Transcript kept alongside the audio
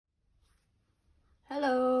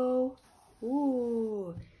Hello.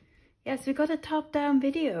 Ooh. Yes, we got a top-down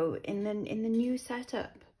video in the new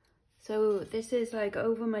setup. So this is like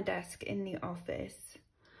over my desk in the office.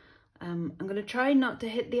 I'm gonna try not to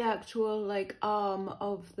hit the actual like arm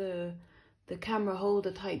of the camera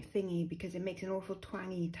holder type thingy because it makes an awful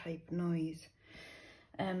twangy type noise.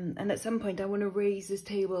 And at some point I want to raise this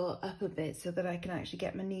table up a bit so that I can actually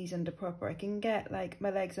get my knees under proper. I can get like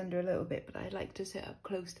my legs under a little bit, but I like to sit up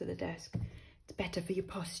close to the desk. It's better for your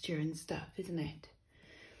posture and stuff, isn't it?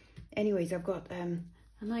 Anyways, I've got a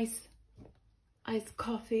nice iced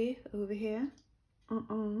coffee over here.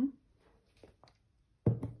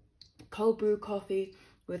 Cold brew coffee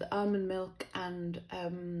with almond milk and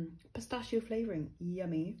pistachio flavouring.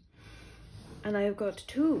 Yummy. And I've got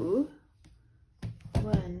two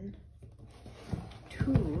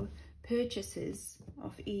purchases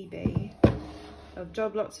off eBay of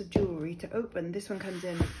job lots of jewellery to open. This one comes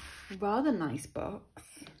in a rather nice box.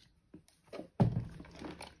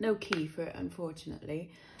 No key for it,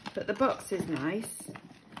 unfortunately, but the box is nice.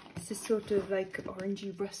 It's this sort of like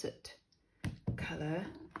orangey russet colour.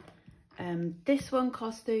 This one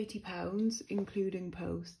cost £30, including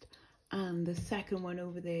post, and the second one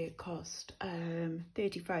over there cost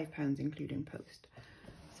 £35, including post.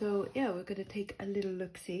 So yeah, we're gonna take a little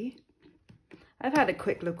look-see. I've had a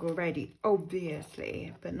quick look already,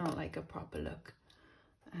 obviously, but not like a proper look.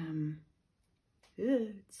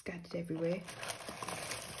 It's scattered everywhere.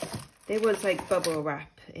 There was like bubble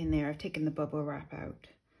wrap in there. I've taken the bubble wrap out.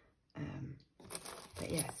 But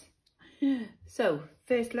yes. So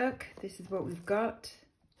first look, this is what we've got.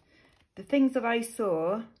 The things that I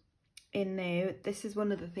saw in there, this is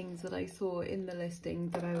one of the things that I saw in the listing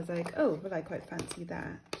that I was like, oh, well, I quite fancy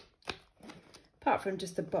that. Apart from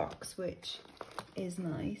just the box, which is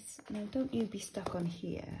nice. Now, don't you be stuck on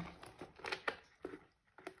here.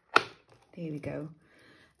 There we go.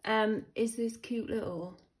 Is this cute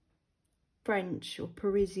little French or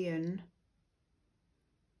Parisian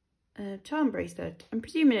charm bracelet. I'm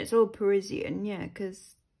presuming it's all Parisian, yeah,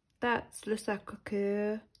 because that's Le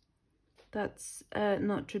Sacré-Cœur, that's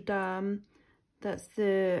Notre Dame, that's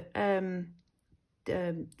the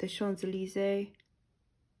Champs-Élysées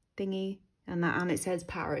thingy, and it says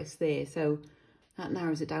Paris there, so that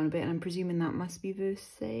narrows it down a bit. And I'm presuming that must be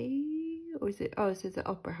Versailles, or is it? Oh, it says the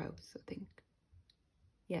Opera House, I think.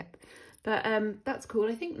 Yep. But that's cool.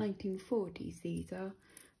 I think 1940s these are,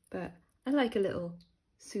 but I like a little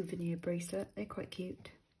souvenir bracelet. They're quite cute.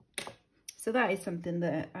 So that is something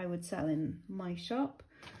that I would sell in my shop.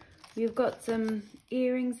 We've got some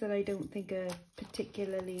earrings that I don't think are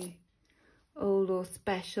particularly old or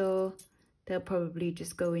special. They'll probably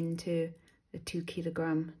just go into a 2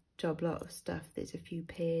 kilogram job lot of stuff. There's a few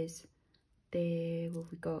pairs there. What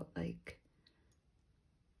have we got? Like,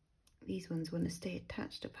 these ones want to stay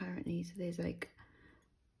attached apparently, so there's like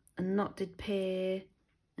a knotted pair,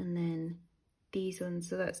 and then these ones,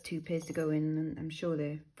 so that's 2 pairs to go in, and I'm sure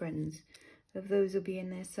they're friends of those will be in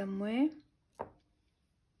there somewhere.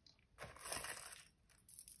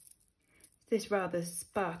 This rather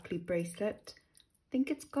sparkly bracelet, I think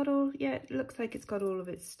it's got all, yeah, it looks like it's got all of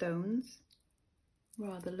its stones.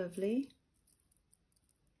 Rather lovely.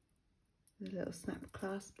 There's a little snap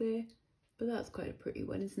clasp there. But that's quite a pretty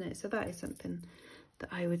one, isn't it? So that is something that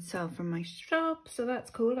I would sell from my shop. So that's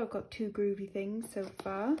cool. I've got 2 groovy things so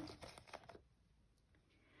far.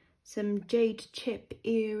 Some jade chip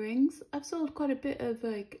earrings. I've sold quite a bit of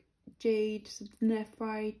like jade, some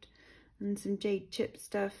nephrite, and some jade chip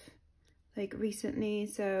stuff like recently.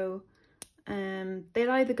 So they'll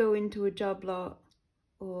either go into a job lot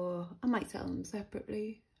or I might sell them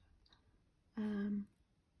separately.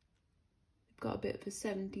 Got a bit of a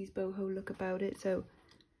 70s boho look about it, so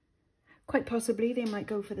quite possibly they might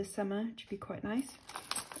go for the summer, which would be quite nice.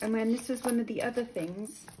 And then this was one of the other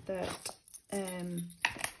things that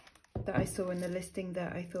that I saw in the listing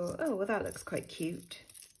that I thought, oh well, that looks quite cute.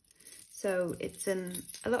 So it's a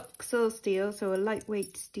lexxo steel, so a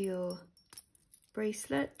lightweight steel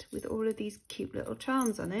bracelet with all of these cute little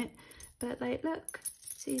charms on it. But like, look,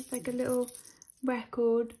 see, it's like a little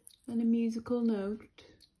record and a musical note.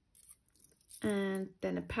 And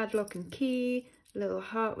then a padlock and key, a little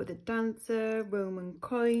heart with a dancer, Roman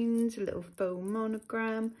coins, a little faux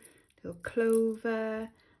monogram, little clover.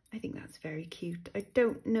 I think that's very cute. I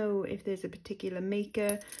don't know if there's a particular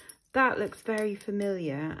maker. That looks very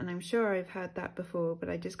familiar, and I'm sure I've had that before, but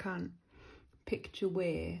I just can't picture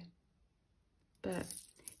where. But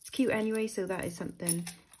it's cute anyway, so that is something,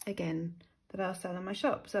 again, that I'll sell in my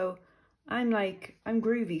shop. So I'm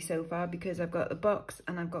groovy so far because I've got the box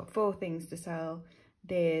and I've got 4 things to sell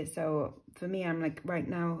there. So for me, I'm like, right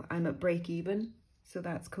now I'm at break even. So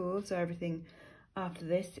that's cool. So everything after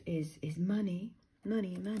this is money,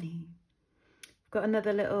 money, money. Got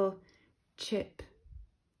another little chip,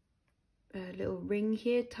 little ring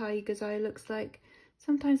here, tiger's eye looks like.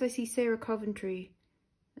 Sometimes I see Sarah Coventry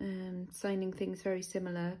signing things very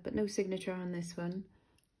similar, but no signature on this one.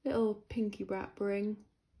 Little pinky wrap ring,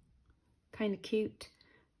 kind of cute.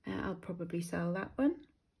 I'll probably sell that one.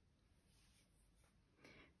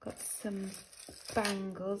 Got some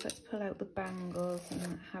bangles. Let's pull out the bangles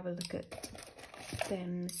and have a look at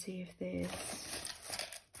them, see if there's...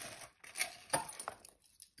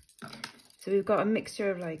 So we've got a mixture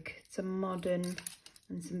of like some modern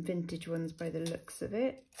and some vintage ones by the looks of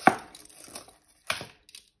it.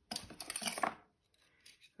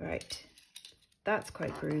 Right, that's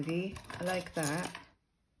quite groovy. I like that.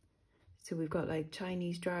 So we've got like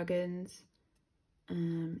Chinese dragons.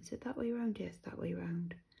 Is it that way around? Yes, that way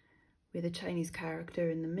around. With a Chinese character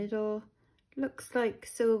in the middle. Looks like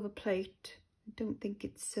silver plate. I don't think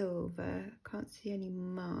it's silver. Can't see any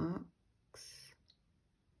marks.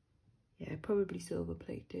 Yeah, probably silver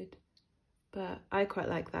plated. But I quite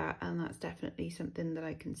like that, and that's definitely something that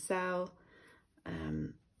I can sell.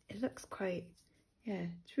 It looks quite, yeah,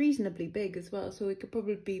 it's reasonably big as well, so it could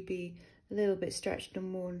probably be a little bit stretched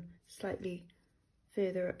and worn slightly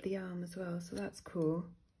further up the arm as well, so that's cool.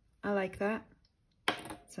 I like that.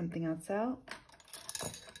 Something I'll sell.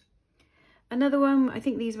 Another one, I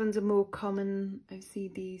think these ones are more common. I see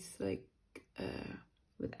these like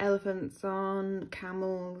with elephants on,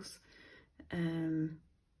 camels,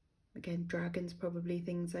 again dragons probably,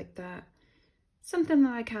 things like that. Something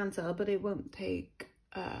that I can sell, but it won't take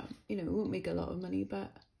you know, it won't make a lot of money,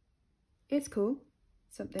 but it's cool.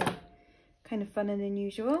 Something kind of fun and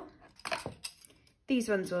unusual. These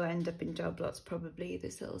ones will end up in job lots probably.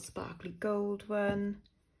 This little sparkly gold one,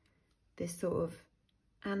 this sort of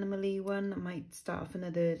animal-y one. I might start off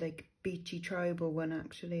another like beachy tribal one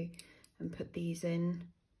actually and put these in.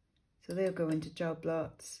 So they'll go into job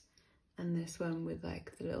lots. And this one with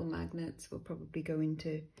like the little magnets will probably go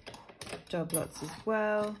into job lots as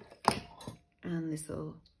well. And this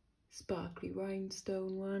little sparkly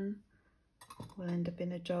rhinestone one will end up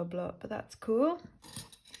in a job lot, but that's cool.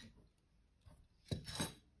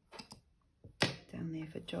 Down there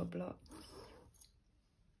for job lots.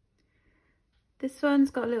 This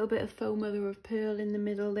one's got a little bit of faux mother of pearl in the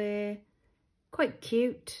middle there. Quite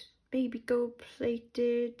cute. Baby gold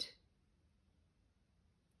plated.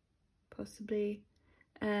 Possibly.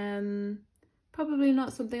 Probably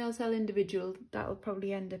not something I'll sell individual. That will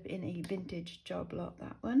probably end up in a vintage job lot,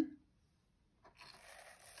 that one.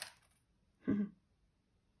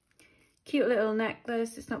 Cute little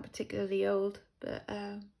necklace. It's not particularly old, but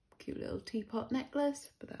cute little teapot necklace.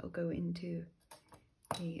 But that'll go into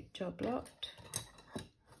a job lot.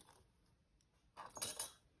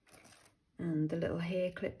 And the little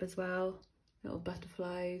hair clip as well. Little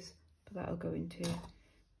butterflies. But that'll go into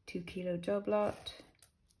 2 kilo job lot.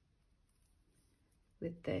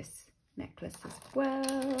 With this necklace as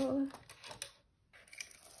well.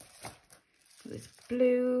 This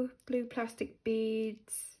blue plastic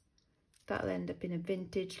beads. That'll end up in a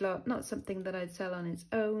vintage lot. Not something that I'd sell on its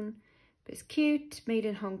own, but it's cute. Made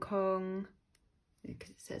in Hong Kong, because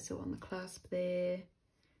it says so on the clasp there.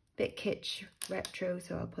 Bit kitsch, retro,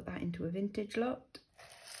 so I'll put that into a vintage lot.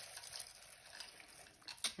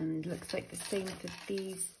 And looks like the same for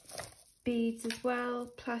these beads as well.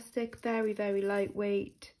 Plastic, very, very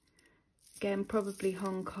lightweight. Again, probably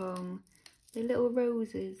Hong Kong. They're little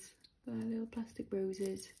roses, little plastic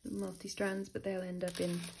roses, multi-strands, but they'll end up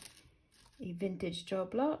in a vintage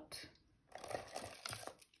job lot.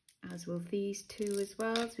 As will these two as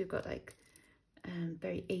well. So we've got like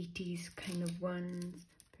very 80s kind of ones,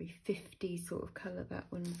 very 50s sort of colour, that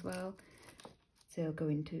one as well. So they'll go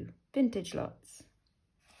into vintage lots.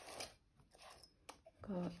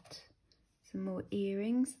 Got some more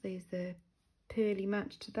earrings. There's the pearly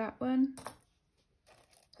match to that one.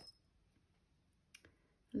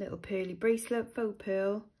 A little pearly bracelet, faux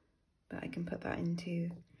pearl, but I can put that into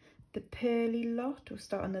the pearly lot, or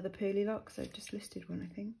start another pearly lot, because I've just listed one,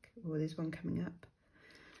 I think. Oh, there's one coming up.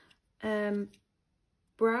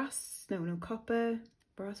 Brass, no, copper,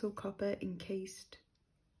 brass or copper encased.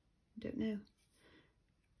 I don't know.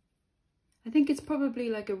 I think it's probably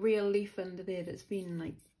like a real leaf under there that's been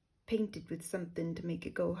like painted with something to make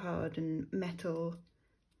it go hard, and metal,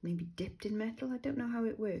 maybe dipped in metal. I don't know how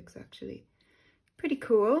it works actually. Pretty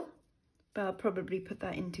cool, but I'll probably put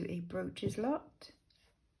that into a brooches lot.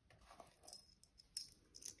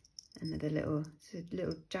 Another little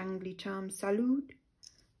jangly charm salute.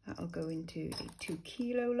 That'll go into a 2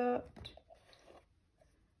 kilo lot.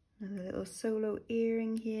 Another little solo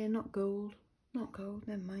earring here, not gold,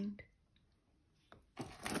 never mind. Got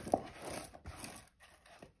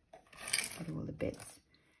all the bits.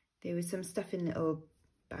 There was some stuff in little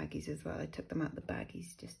baggies as well. I took them out the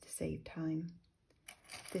baggies just to save time.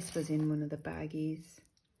 This was in one of the baggies.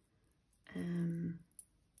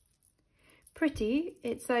 Pretty.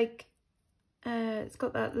 It's like, it's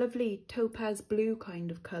got that lovely topaz blue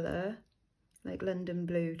kind of colour. Like London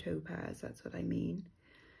blue topaz, that's what I mean.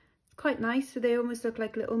 It's quite nice, so they almost look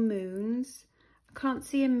like little moons. I can't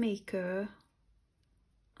see a maker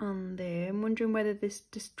on there. I'm wondering whether this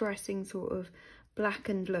distressing sort of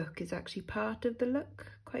blackened look is actually part of the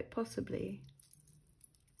look, quite possibly.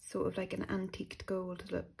 Sort of like an antiqued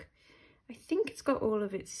gold look. I think it's got all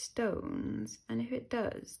of its stones, and if it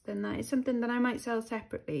does, then that is something that I might sell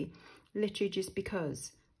separately, literally just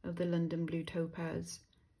because of the London blue topaz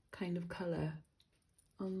kind of colour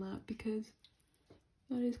on that, because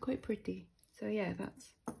that is quite pretty. So yeah,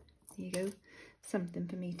 that's, there you go, something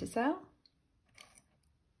for me to sell.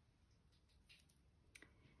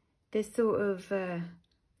 This sort of,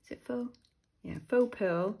 is it faux? Yeah, faux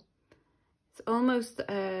pearl. It's almost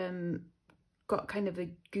got kind of a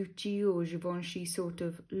Gucci or Givenchy sort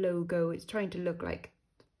of logo. It's trying to look like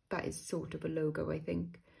that is sort of a logo, I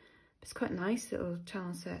think. It's quite nice, little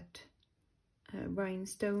channel set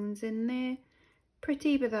rhinestones in there.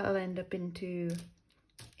 Pretty, but that'll end up into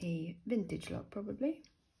a vintage look probably.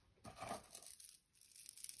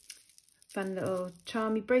 Fun little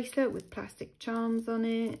charmy bracelet with plastic charms on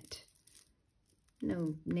it.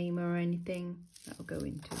 No name or anything. That'll go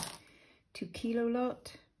into 2 kilo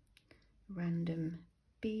lot. Random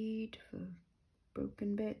bead for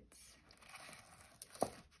broken bits.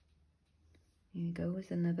 Here we go,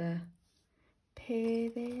 with another pair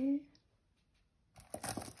there.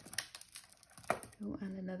 Oh,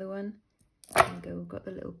 and another one. There we go, we've got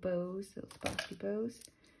the little bows, little sparkly bows.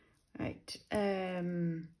 Right,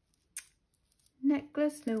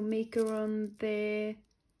 necklace, no maker on there.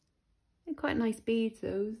 They're quite nice beads,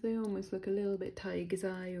 those. They almost look a little bit tiger's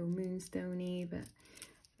eye or moonstony, but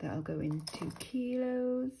that'll go in 2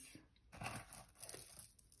 kilos.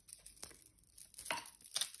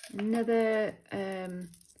 Another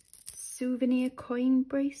souvenir coin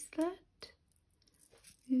bracelet.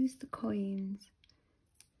 Who's the coins?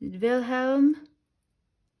 Is it Wilhelm?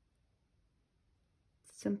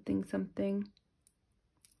 Something, something.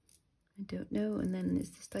 I don't know. And then there's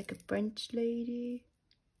just like a French lady.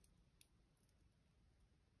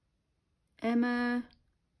 Emma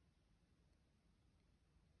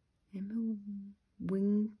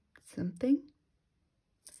Wing something.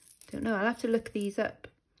 Don't know. I'll have to look these up.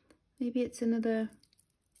 Maybe it's another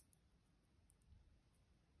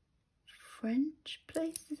French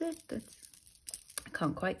place, is it? I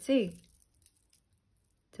can't quite see.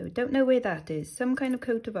 So I don't know where that is. Some kind of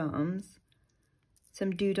coat of arms.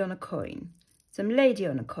 Some dude on a coin. Some lady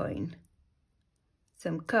on a coin.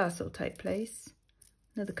 Some castle type place.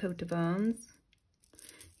 Another coat of arms.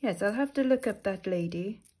 Yes, I'll have to look up that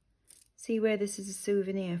lady. See where this is a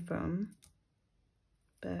souvenir from.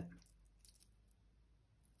 But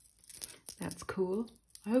that's cool.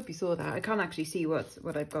 I hope you saw that. I can't actually see what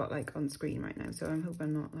I've got like on screen right now, so I hope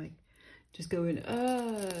I'm not like just going,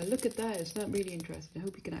 look at that. It's not really interesting. I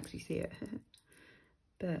hope you can actually see it.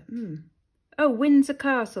 But oh, Windsor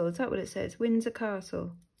Castle. Is that what it says? Windsor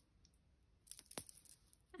Castle.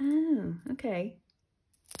 Oh, okay.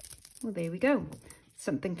 Well, there we go.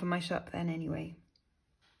 Something for my shop then anyway.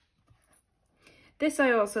 This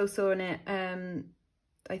I also saw in it.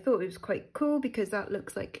 I thought it was quite cool because that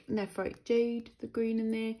looks like nephrite jade, the green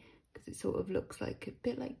in there, because it sort of looks like a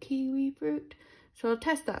bit like kiwi fruit. So I'll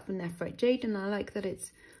test that for nephrite jade, and I like that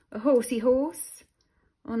it's a horsey horse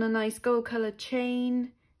on a nice gold coloured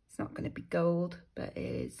chain. It's not going to be gold, but it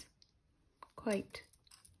is quite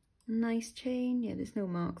a nice chain. Yeah, there's no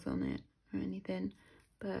marks on it or anything,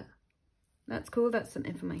 but that's cool. That's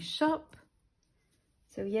something for my shop.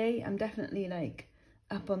 So yay, I'm definitely like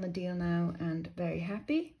up on the deal now and very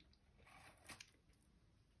happy.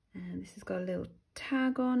 And this has got a little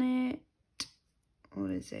tag on it.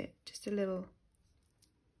 What is it? Just a little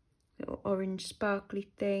orange sparkly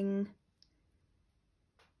thing.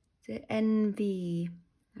 Is it NV?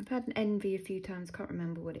 I've had an NV a few times, can't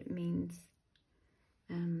remember what it means.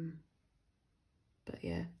 But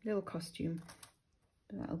yeah, little costume.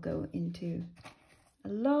 That'll go into a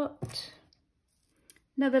lot.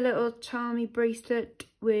 Another little charmy bracelet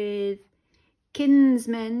with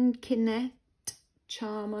Kinnet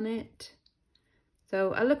charm on it.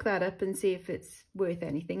 So I'll look that up and see if it's worth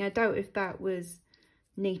anything. I doubt if that was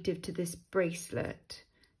native to this bracelet.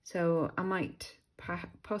 So I might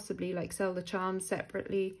possibly like sell the charms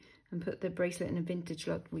separately and put the bracelet in a vintage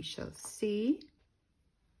lot. We shall see.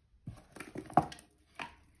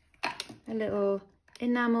 A little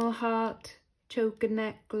enamel heart choker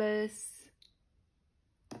necklace.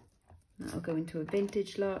 That'll go into a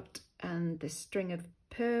vintage lot. And the string of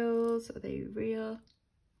pearls, are they real?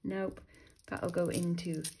 Nope. That'll go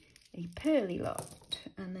into a pearly lot.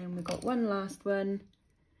 And then we've got one last one.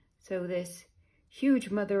 So this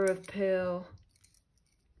huge mother of pearl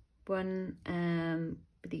one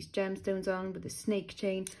with these gemstones on with a snake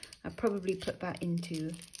chain. I'll probably put that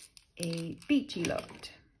into a beachy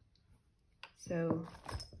lot. So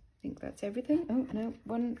I think that's everything. Oh no,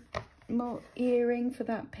 one more earring for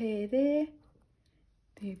that pair there.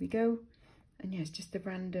 There we go. And yes, just the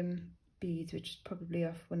random beads, which is probably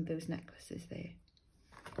off one of those necklaces there.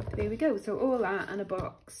 There we go. So all that and a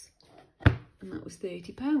box. And that was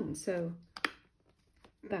 £30. So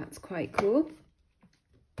that's quite cool.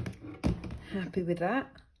 Happy with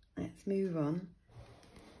that. Let's move on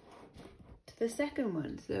to the second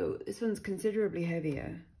one. So this one's considerably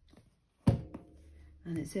heavier.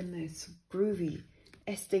 And it's in this groovy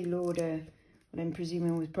Estee Lauder, what I'm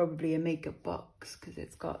presuming was probably a makeup box, because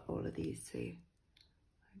it's got all of these, see,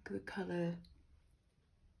 like the colour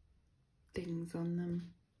things on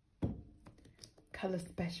them. Colour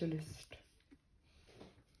specialist.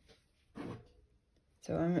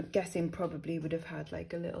 So I'm guessing probably would have had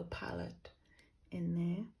like a little palette in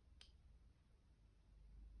there.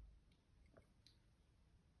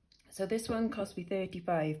 So this one cost me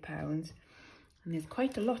 £35. And there's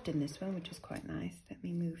quite a lot in this one, which is quite nice. Let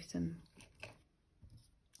me move some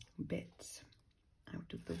bits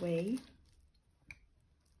out of the way.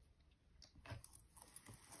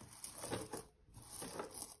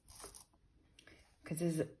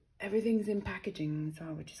 Because everything's in packaging as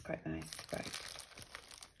well, which is quite nice. Right.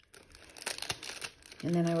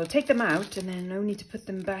 And then I will take them out and then no need to put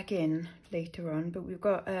them back in later on. But we've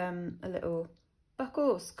got a little buckle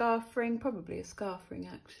or scarf ring, probably a scarf ring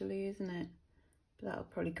actually, isn't it? That'll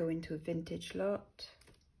probably go into a vintage lot.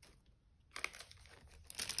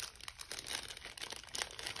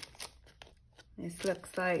 This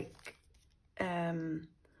looks like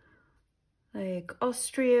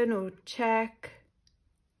Austrian or Czech,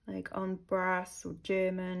 like on brass or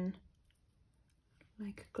German,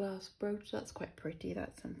 like a glass brooch. That's quite pretty.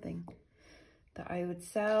 That's something that I would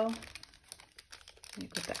sell.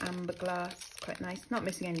 Like with the amber glass, quite nice. Not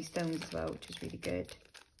missing any stones as well, which is really good.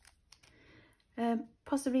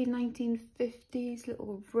 Possibly 1950s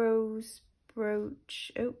little rose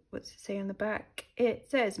brooch. Oh, what's it say on the back? It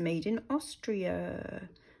says made in Austria.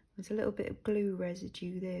 There's a little bit of glue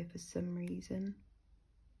residue there for some reason.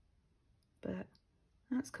 But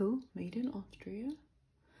that's cool. Made in Austria.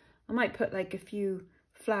 I might put like a few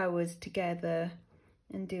flowers together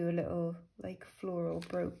and do a little like floral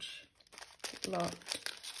brooch lot.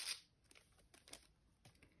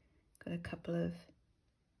 Got a couple of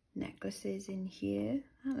necklaces in here.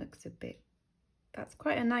 That looks a bit, that's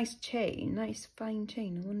quite a nice chain, nice fine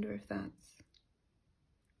chain. I wonder if that's,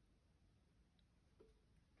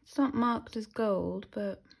 it's not marked as gold,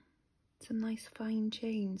 but it's a nice fine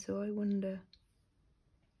chain, so I wonder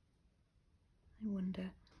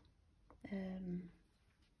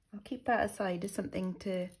I'll keep that aside as something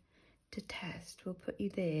to test. We'll put you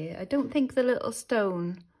there. I don't think the little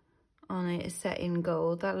stone on it is set in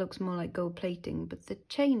gold. That looks more like gold plating, but the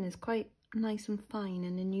chain is quite nice and fine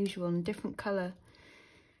and unusual and different colour.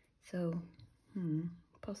 So,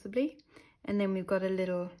 possibly. And then we've got a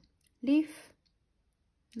little leaf,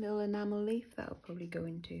 little enamel leaf. That'll probably go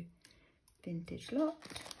into vintage lot.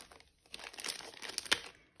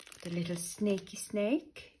 The little snaky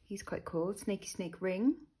snake. He's quite cool. Snaky snake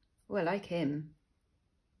ring. Oh, I like him.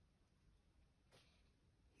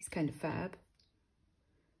 He's kind of fab.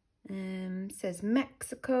 Says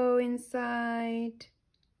Mexico inside.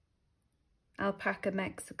 Alpaca,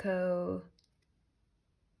 Mexico.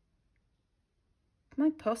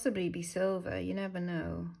 Might possibly be silver, you never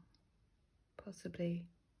know. Possibly.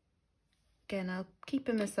 Again, I'll keep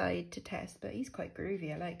him aside to test, but he's quite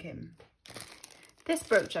groovy, I like him. This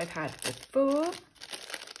brooch I've had before.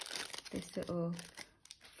 This little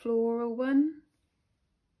floral one.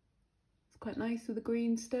 It's quite nice with a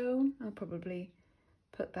green stone. I'll probably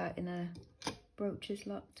put that in a brooches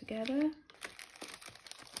lot together.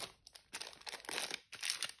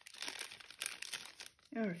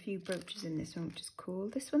 There are a few brooches in this one, which is cool.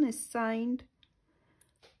 This one is signed.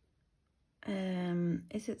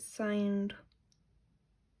 Is it signed?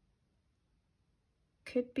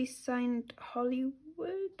 Could be signed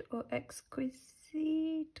Hollywood or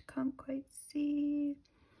Exquisite. Can't quite see.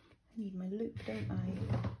 I need my loop, don't I?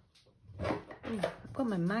 Ooh, I've got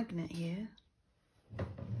my magnet here.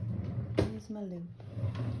 Here's my loop.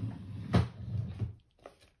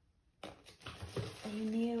 Are you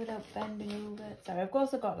near without bending over? Sorry, I've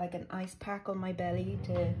also got like an ice pack on my belly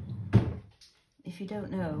to, if you don't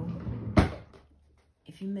know,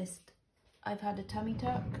 if you missed, I've had a tummy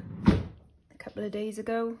tuck a couple of days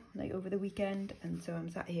ago, like over the weekend, and so I'm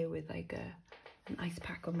sat here with like an ice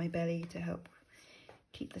pack on my belly to help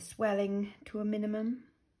keep the swelling to a minimum.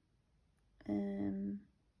 Oh,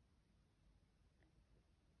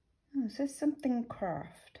 it says something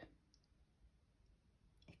craft,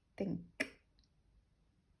 I think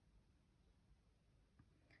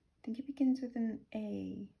it begins with an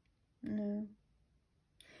A. No,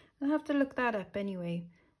 I'll have to look that up anyway.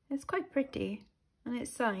 It's quite pretty and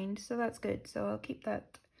it's signed, so that's good. So I'll keep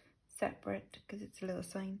that separate because it's a little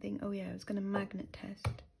sign thing. Oh yeah, I was going to magnet test.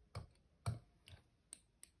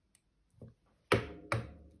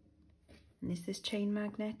 And is this chain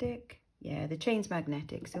magnetic? Yeah, the chain's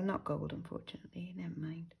magnetic, so not gold, unfortunately. Never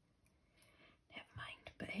mind. Never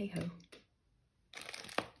mind, but hey ho.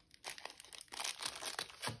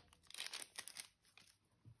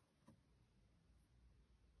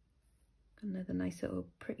 Another nice little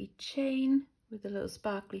pretty chain with a little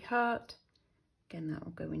sparkly heart. Again, that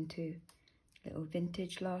will go into a little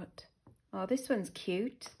vintage lot. Oh, this one's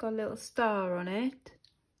cute. It's got a little star on it.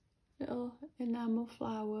 Little enamel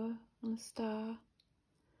flower on a star.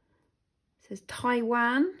 It says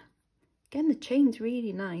Taiwan. Again, the chain's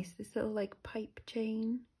really nice. This little like pipe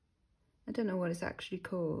chain. I don't know what it's actually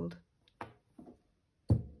called.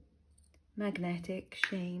 Magnetic,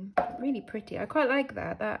 shame. Really pretty. I quite like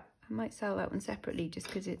that. I might sell that one separately just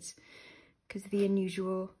because of the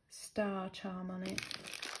unusual star charm on it.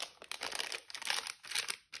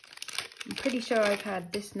 I'm pretty sure I've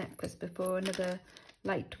had this necklace before, another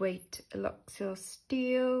lightweight lexxo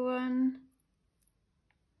steel one.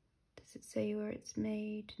 Does it say where it's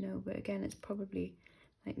made? No, but again, it's probably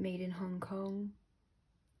like made in Hong Kong.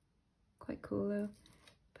 Quite cool though.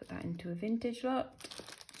 Put that into a vintage lot.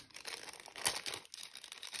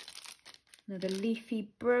 Another leafy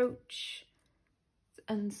brooch. It's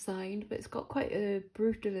unsigned, but it's got quite a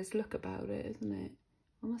brutalist look about it, isn't it?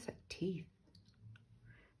 Almost like teeth.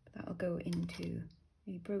 But that'll go into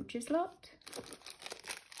a brooches lot.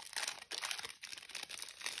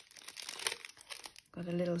 Got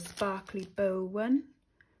a little sparkly bow one.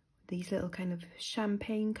 These little kind of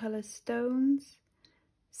champagne colour stones.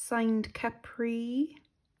 Signed Capri.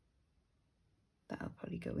 That'll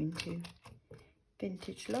probably go into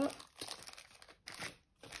vintage lot.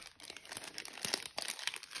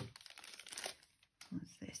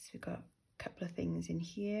 What's this? We've got a couple of things in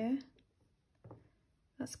here.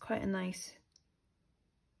 That's quite a nice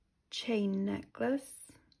chain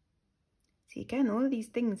necklace. See, again, all of these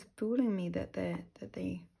things fooling me that they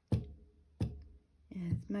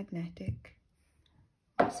yeah, it's magnetic.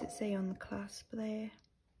 What's it say on the clasp there?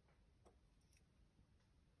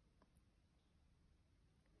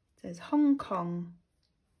 It says Hong Kong.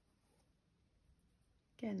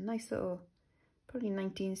 Again, nice little, probably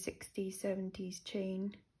 1960s, 70s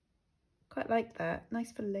chain. Quite like that.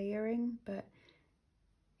 Nice for layering, but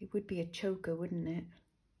it would be a choker, wouldn't it?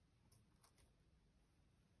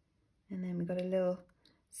 And then we've got a little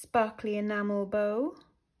sparkly enamel bow.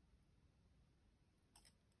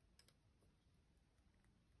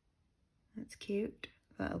 That's cute.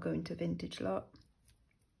 That'll go into vintage lot.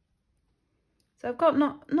 So I've got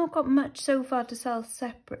not got much so far to sell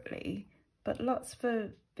separately, but lots for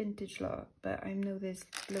vintage lot. But I know there's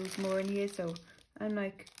loads more in here, so I'm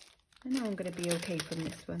like, I know I'm going to be okay from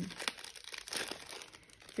this one.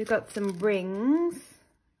 So we've got some rings.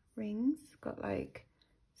 Got like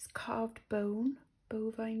this carved bone,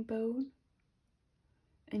 bovine bone.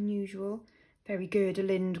 Unusual. Very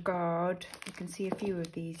girdle guard. You can see a few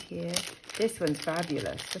of these here. This one's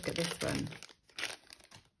fabulous. Look at this one.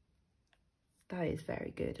 That is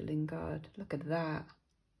very girdle guard. Look at that.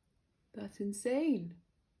 That's insane.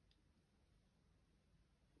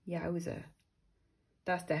 Yowza.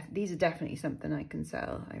 These are definitely something I can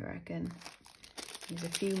sell, I reckon. There's a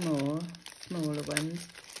few more smaller ones.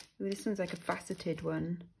 Ooh, this one's like a faceted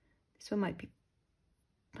one. This one might be,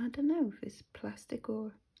 I don't know if it's plastic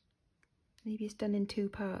or maybe it's done in 2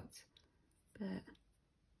 parts, but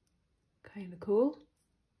kind of cool.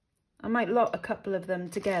 I might lot a couple of them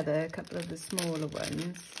together, a couple of the smaller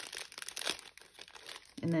ones,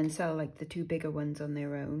 and then sell like the 2 bigger ones on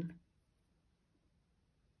their own.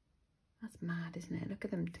 That's mad, isn't it? Look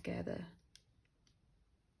at them together.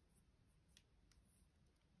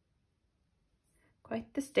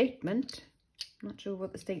 Quite the statement. Not sure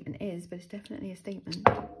what the statement is, but it's definitely a statement.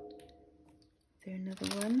 Is there another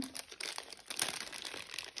one?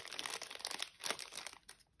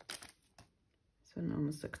 This one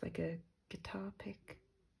almost looks like a guitar pick.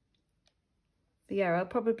 But yeah, I'll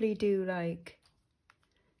probably do like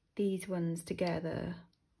these ones together,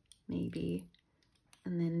 maybe.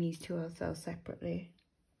 And then these two I'll sell separately.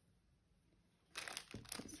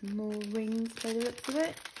 Got some more rings by the looks of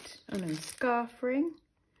it. Oh no, scarf ring.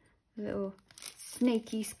 A little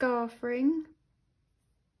snaky scarf ring.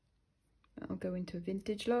 That'll go into a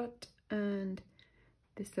vintage lot. And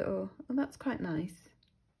this little, oh, that's quite nice.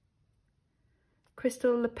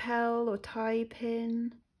 Crystal lapel or tie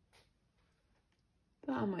pin.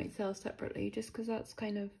 That I might sell separately just because that's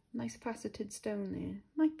kind of nice faceted stone there.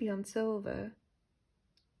 Might be on silver.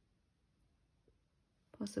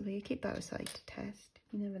 Possibly. I keep that aside to test.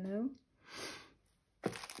 You never know.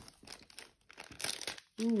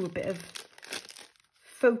 Ooh, a bit of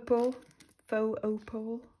faux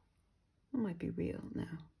opal. That might be real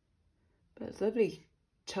now. But it's lovely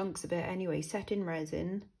chunks of it anyway, set in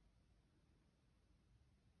resin.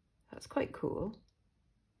 That's quite cool.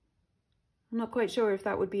 I'm not quite sure if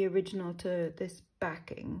that would be original to this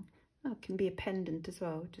backing. Oh, it can be a pendant as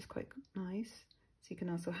well, which is quite nice. So you can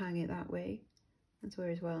also hang it that way, as well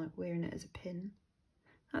as wearing it as a pin.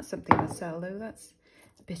 That's something I'll sell though. That's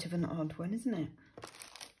a bit of an odd one, isn't it?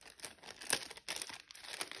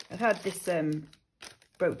 I've had this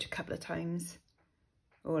brooch a couple of times,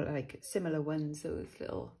 or like similar ones. So this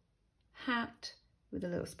little hat with the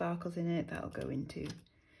little sparkles in it, that'll go into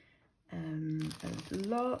a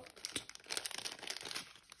lot.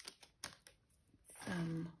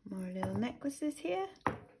 Some more little necklaces here.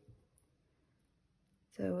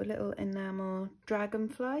 So a little enamel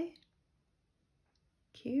dragonfly,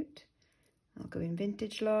 cute. I'll go in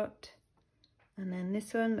vintage lot. And then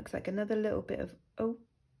this one looks like another little bit of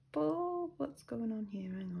opal. What's going on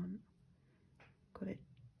here? Hang on. Got it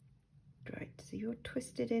right. So you're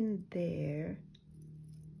twisted in there.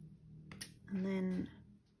 And then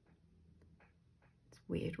it's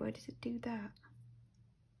weird. Why does it do that?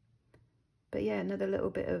 But yeah, another little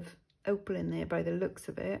bit of opal in there by the looks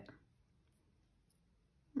of it.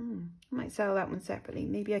 I might sell that one separately.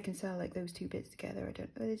 Maybe I can sell like those two bits together. I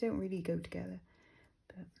don't know. They don't really go together.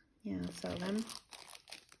 But yeah, I'll sell them.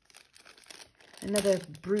 Another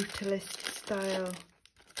brutalist style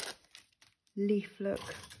leaf look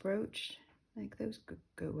brooch. Like those could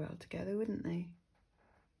go well together, wouldn't they?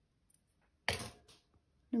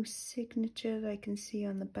 No signature that I can see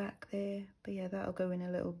on the back there. But yeah, that'll go in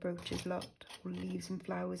a little brooches lot. We'll leave some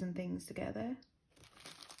flowers and things together.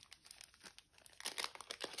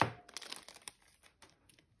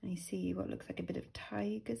 I see what looks like a bit of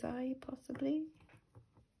tiger's eye, possibly.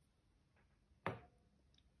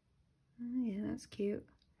 Oh yeah, that's cute.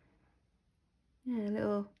 Yeah, a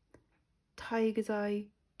little tiger's eye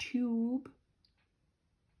tube.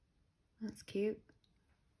 That's cute.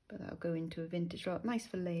 But that'll go into a vintage lot. Nice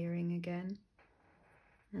for layering again.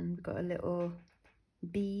 And we've got a little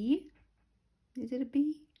bee. Is it a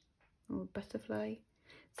bee? Or a butterfly?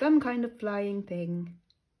 Some kind of flying thing.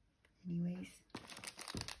 Anyways.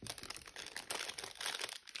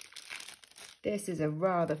 This is a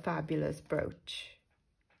rather fabulous brooch.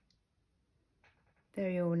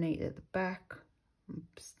 Very ornate at the back.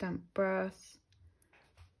 Stamped brass.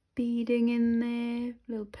 Beading in there. A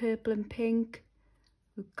little purple and pink.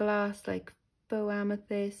 With glass like faux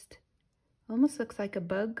amethyst. Almost looks like a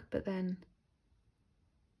bug, but then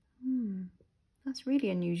that's really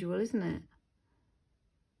unusual, isn't it?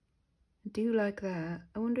 I do like that.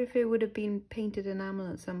 I wonder if it would have been painted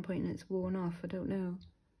enamel at some point and it's worn off. I don't know,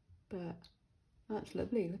 but that's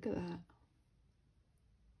lovely. Look at that.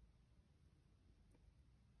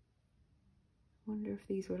 I wonder if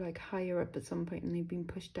these were like higher up at some point and they've been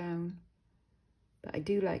pushed down. But I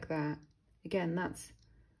do like that. Again, that's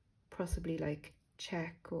possibly like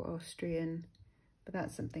Czech or Austrian, but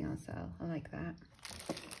that's something I'll sell. I like that.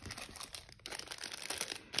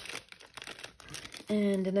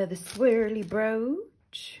 And another swirly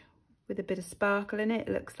brooch with a bit of sparkle in it.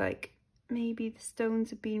 It looks like maybe the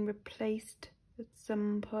stones have been replaced at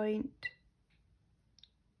some point.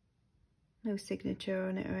 No signature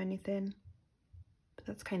on it or anything, but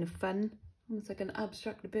that's kind of fun. Almost like an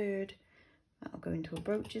abstract bird. That'll go into a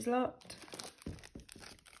brooches lot.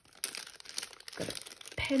 Got a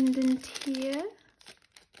pendant here.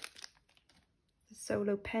 A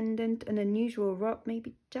solo pendant, an unusual rock,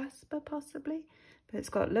 maybe jasper possibly. But it's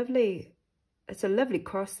got lovely, it's a lovely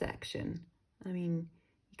cross section. I mean,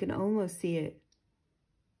 you can almost see it.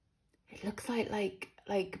 It looks like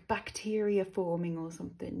like bacteria forming or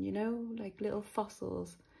something, you know, like little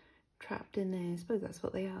fossils trapped in there. I suppose that's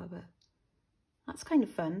what they are, but that's kind of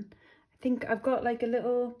fun. I think I've got like a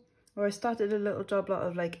little, or I started a little job lot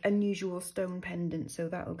of like unusual stone pendants, so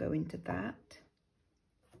that'll go into that.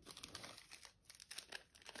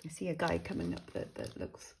 I see a guy coming up that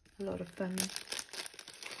looks a lot of fun.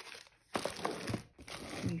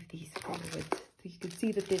 Move these forward so you can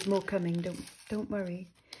see that there's more coming. Don't worry.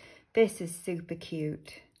 This is super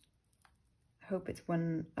cute. I hope it's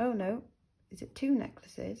one. Oh no, is it 2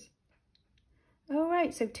 necklaces? Oh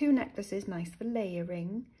right, so 2 necklaces, nice for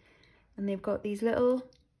layering. And they've got these little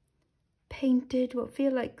painted, what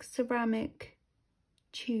feel like ceramic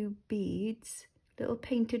tube beads, little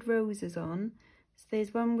painted roses on. So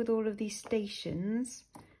there's one with all of these stations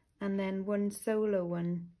and then one solo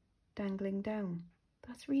one dangling down.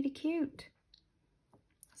 That's really cute.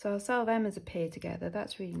 So I'll sell them as a pair together.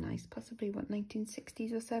 That's really nice. Possibly what,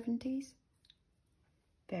 1960s or 70s?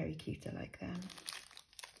 Very cute, I like them.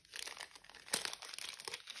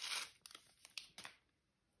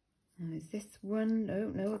 Now is this one? Oh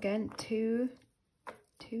no, again, two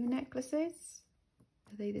necklaces.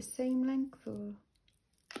 Are they the same length or?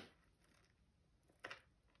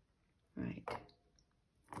 Right.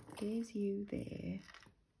 There's you there.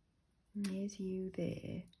 And there's you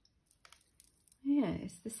there. Yeah,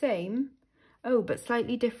 it's the same. Oh, but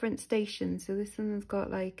slightly different stations. So this one's got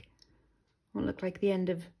like, what look like the end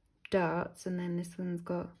of darts, and then this one's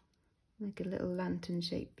got like a little lantern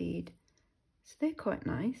shaped bead. So they're quite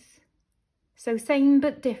nice. So same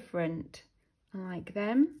but different. I like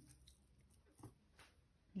them.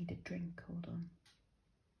 Need a drink, hold on.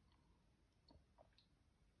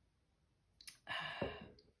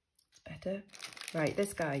 It's better. Right,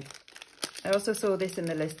 this guy. I also saw this in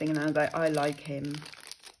the listing and I was like, I like him.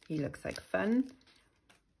 He looks like fun.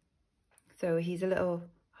 So he's a little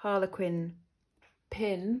harlequin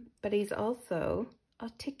pin, but he's also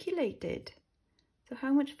articulated. So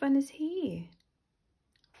how much fun is he?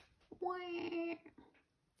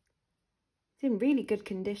 It's in really good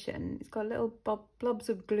condition. It's got little blobs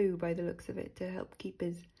of glue by the looks of it to help keep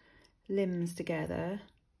his limbs together.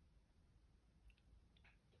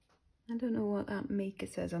 I don't know what that maker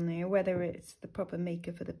says on there, whether it's the proper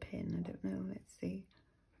maker for the pin. I don't know. Let's see.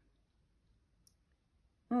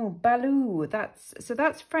 Oh, Baloo. That's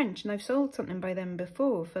French, and I've sold something by them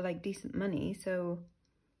before for like decent money. So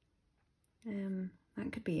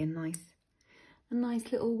that could be a nice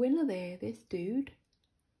little winner there, this dude.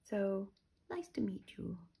 So nice to meet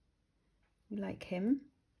you. You like him?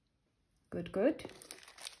 Good, good.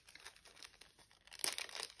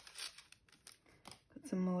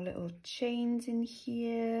 Some more little chains in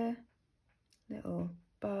here, little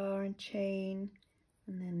bar and chain,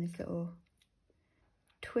 and then this little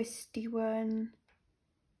twisty one.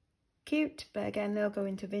 Cute, but again they'll go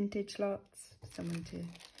into vintage lots for someone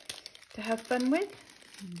to have fun with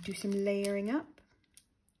and do some layering up.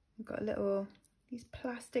 We've got a little, these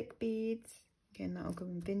plastic beads, again that'll go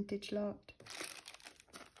in vintage lot.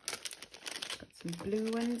 Got some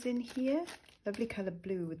blue ones in here, lovely colour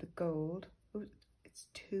blue with the gold. Ooh, it's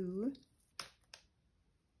 2.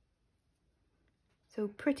 So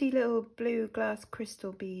pretty little blue glass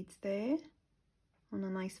crystal beads there on a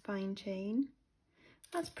nice fine chain.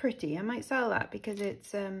 That's pretty. I might sell that because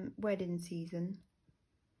it's wedding season.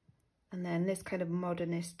 And then this kind of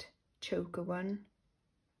modernist choker one,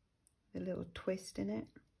 the little twist in it.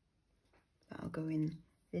 That'll go in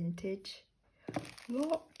vintage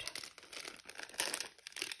lot.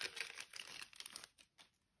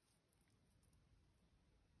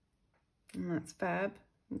 And that's fab.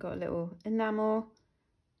 We've got a little enamel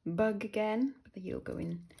bug again, but you'll go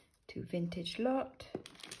in to vintage lot.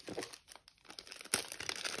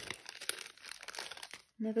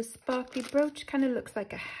 Another sparkly brooch, kind of looks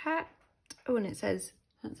like a hat. Oh, and it says,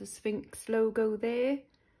 that's a Sphinx logo there.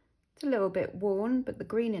 It's a little bit worn, but the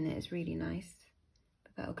green in it is really nice.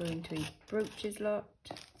 But that'll go into a brooches lot.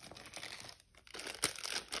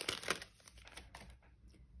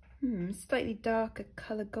 Slightly darker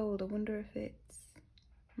colour gold. I wonder if it's,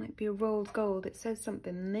 might be a rolled gold. It says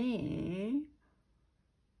something there.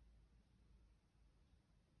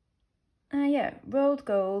 Yeah, rolled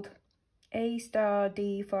gold.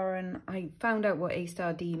 A*D foreign. I found out what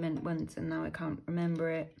A*D meant once and now I can't remember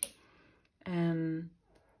it.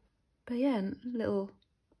 But yeah, little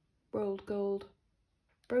rolled gold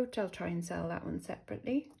brooch. I'll try and sell that one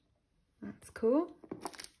separately. That's cool.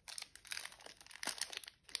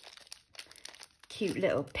 Cute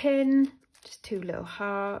little pin, just 2 little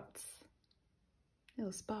hearts,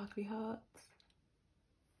 little sparkly hearts.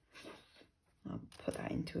 I'll put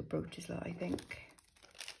that into a brooches lot, I think.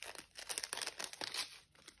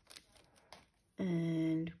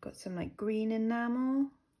 And we've got some like green enamel,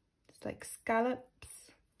 it's like scallops.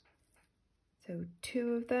 So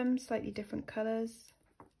 2 of them, slightly different colours.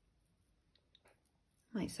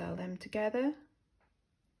 Might sell them together.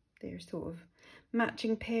 They're sort of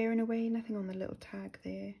matching pair in a way, nothing on the little tag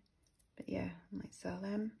there. But yeah, I might sell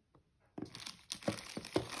them.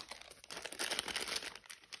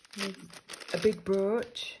 There's a big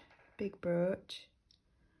brooch,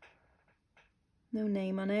 no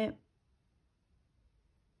name on it.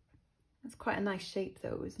 That's quite a nice shape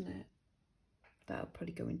though, isn't it? That'll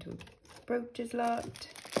probably go into a brooches lot.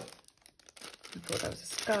 I thought that was a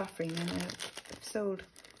scarf ring, and I've sold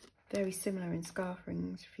very similar in scarf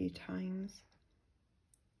rings a few times,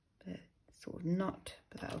 but sort of not,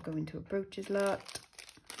 but that'll go into a brooches lot.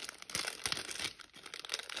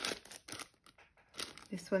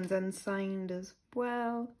 This one's unsigned as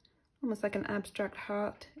well, almost like an abstract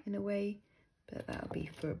heart in a way, but that'll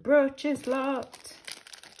be for a brooches lot.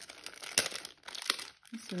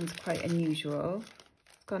 This one's quite unusual.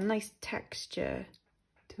 It's got a nice texture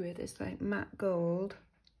to it. It's like matte gold.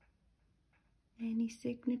 Any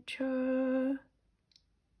signature?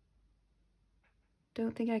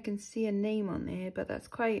 Don't think I can see a name on there, but that's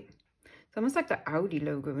quite, it's almost like the Audi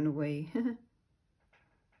logo in a way.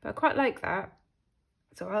 But I quite like that.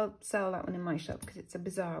 So I'll sell that one in my shop because it's a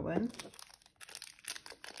bizarre one.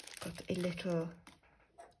 Got a little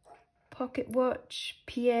pocket watch,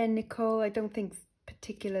 Pierre Nicole. I don't think it's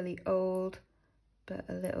particularly old, but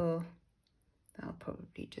a little, that'll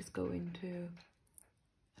probably just go into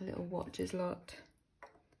a little watches lot.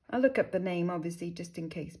 I'll look up the name obviously just in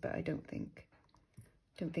case, but I don't think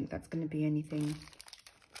that's going to be anything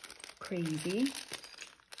crazy.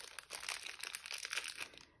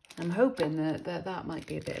 I'm hoping that might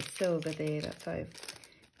be a bit of silver there. That's why I've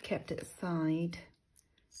kept it aside.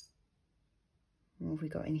 What have we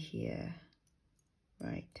got in here?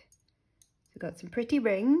 Right. So we've got some pretty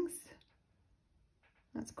rings.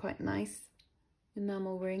 That's quite nice.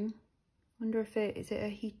 Enamel ring. Wonder if is it a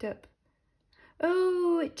heat up?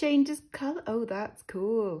 Oh, it changes colour. Oh, that's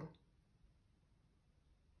cool.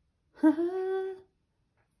 Oh,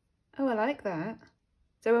 I like that.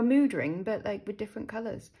 So a mood ring, but like with different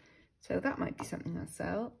colours. So that might be something I'll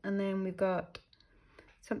sell. And then we've got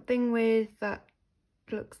something with that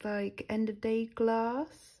looks like end of day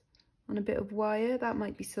glass on a bit of wire. That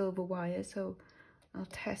might be silver wire, so I'll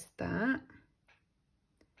test that.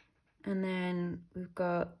 And then we've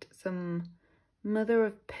got some mother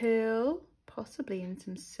of pearl, possibly in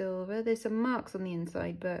some silver. There's some marks on the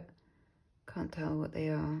inside, but can't tell what they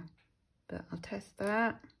are. But I'll test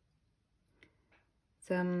that.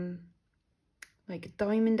 Some like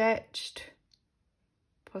diamond etched,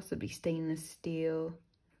 possibly stainless steel.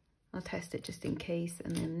 I'll test it just in case.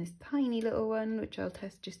 And then this tiny little one, which I'll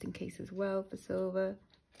test just in case as well for silver.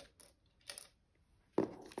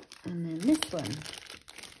 And then this one.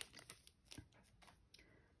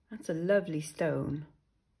 That's a lovely stone.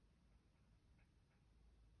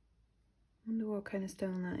 Wonder what kind of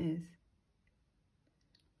stone that is.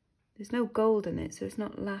 There's no gold in it, so it's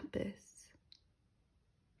not lapis.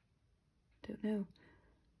 Don't know.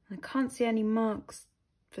 I can't see any marks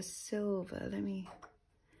for silver. Let me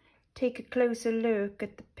take a closer look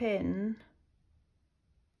at the pin.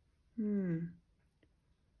 Can't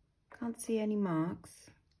see any marks.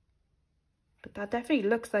 But that definitely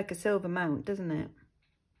looks like a silver mount, doesn't it?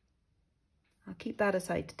 I'll keep that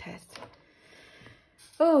aside to test.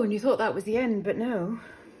 Oh, and you thought that was the end, but no.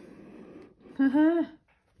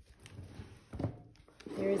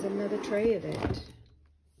 There is another tray of it.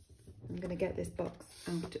 I'm going to get this box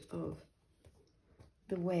out of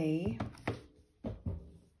the way.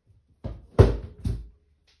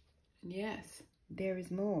 Yes, there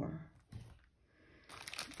is more.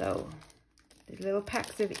 So, there's little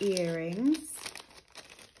packs of earrings.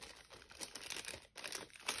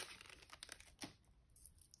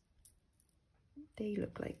 They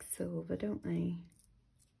look like silver, don't they?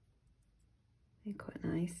 They're quite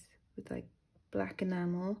nice with like black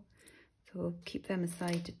enamel. So we'll keep them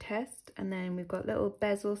aside to test. And then we've got little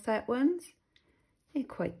bezel set ones. They're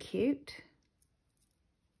quite cute.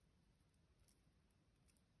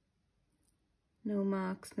 No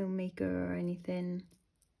marks, no maker or anything.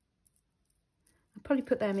 I'll probably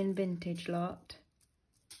put them in vintage lot.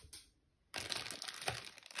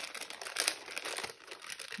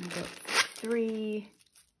 We've got 3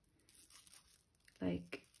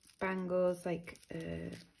 like bangles, like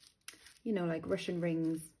you know, like Russian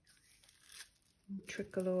rings,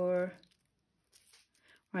 tricolor.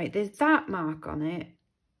 Right, there's that mark on it.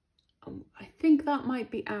 I think that might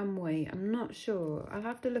be Amway. I'm not sure. I'll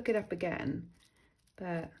have to look it up again.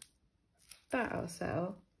 But that I'll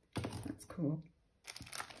sell. That's cool.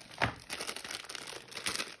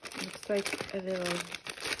 Looks like a little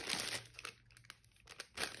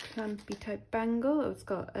clampy type bangle. It's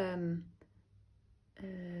got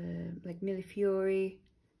like Millefiori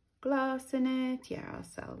glass in it. Yeah, I'll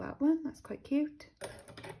sell that one. That's quite cute.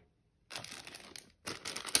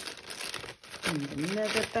 And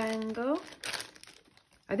another bangle.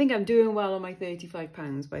 I think I'm doing well on my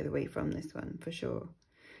 £35, by the way, from this one, for sure.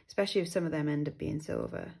 Especially if some of them end up being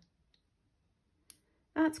silver.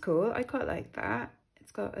 That's cool. I quite like that.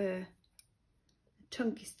 It's got a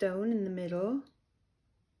chunky stone in the middle.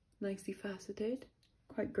 Nicely faceted.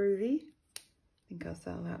 Quite groovy. I think I'll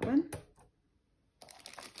sell that one.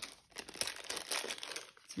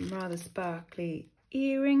 Some rather sparkly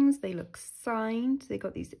earrings. They look signed. They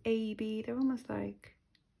got these AB. They're almost like,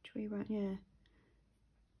 which way around? Yeah.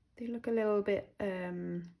 They look a little bit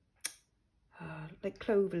like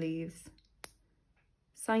clover leaves.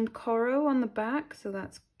 Signed Coro on the back, so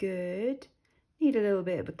that's good. Need a little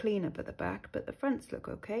bit of a clean up at the back, but the fronts look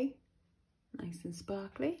okay. Nice and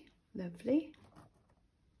sparkly. Lovely.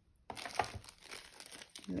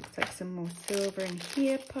 Looks like some more silver in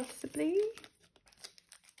here, possibly.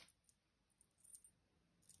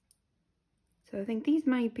 So I think these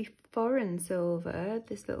might be foreign silver,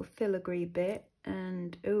 this little filigree bit.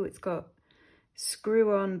 And, oh, it's got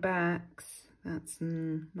screw-on backs. That's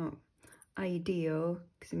not ideal,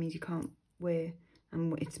 because it means you can't wear,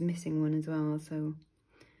 and it's missing one as well. So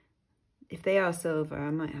if they are silver,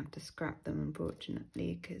 I might have to scrap them,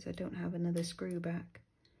 unfortunately, because I don't have another screw back.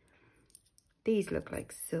 These look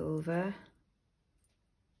like silver.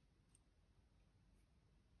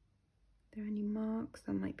 Are there any marks?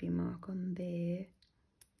 There might be a mark on there.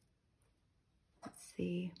 Let's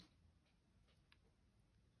see.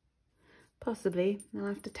 Possibly. I'll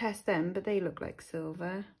have to test them, but they look like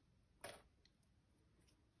silver.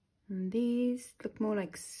 And these look more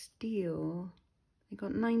like steel. They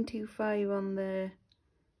got 925 on the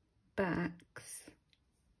backs.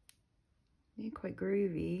 They're quite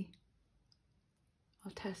groovy.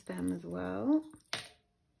 I'll test them as well.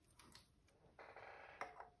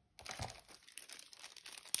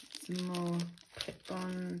 Some more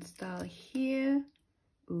clip-on style here.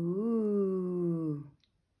 Ooh.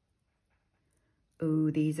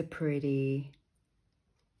 Oh, these are pretty.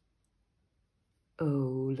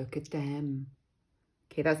 Oh, look at them.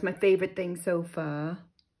 Okay, that's my favourite thing so far.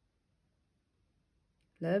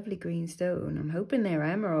 Lovely green stone. I'm hoping they're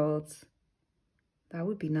emeralds. That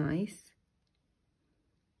would be nice.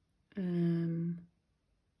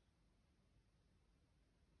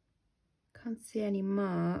 Can't see any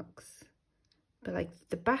marks, but like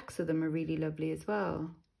the backs of them are really lovely as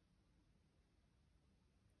well.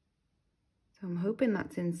 So I'm hoping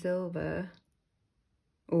that's in silver,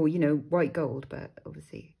 or, you know, white gold, but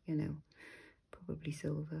obviously, you know, probably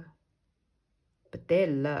silver. But they're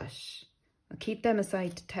lush. I'll keep them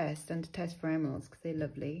aside to test, and to test for emeralds, because they're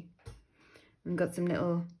lovely. We've got some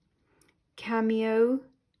little cameo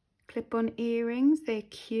clip-on earrings. They're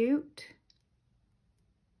cute.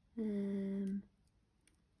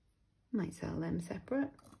 Might sell them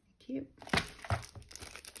separate. Cute.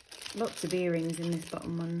 Lots of earrings in this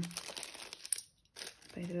bottom one,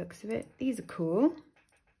 by the looks of it. These are cool.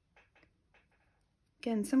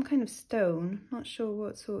 Again, some kind of stone. Not sure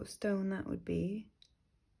what sort of stone that would be.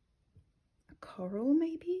 A coral,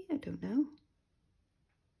 maybe? I don't know.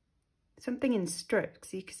 Something in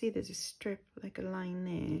strips. You can see there's a strip, like a line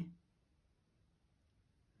there.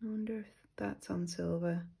 I wonder if that's on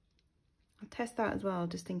silver. I'll test that as well,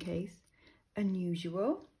 just in case.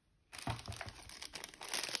 Unusual. Got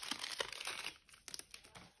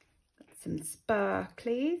some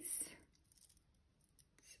sparklies.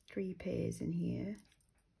 There's 3 pairs in here.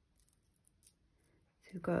 So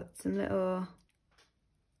we've got some little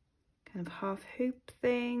kind of half hoop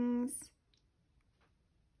things.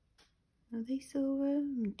 Are they silver?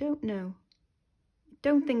 I don't know. I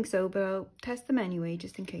don't think so, but I'll test them anyway,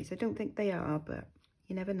 just in case. I don't think they are, but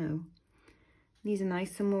you never know. These are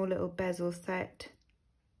nice, some more little bezel set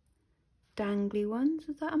dangly ones.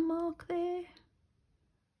 Is that a mark there?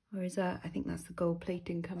 Or is that, I think that's the gold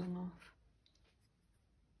plating coming off.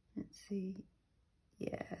 Let's see.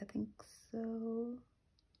 Yeah, I think so.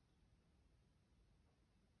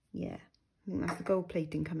 Yeah, I think that's the gold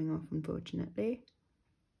plating coming off, unfortunately.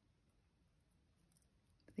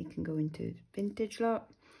 They can go into vintage lot.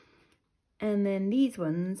 And then these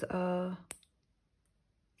ones are,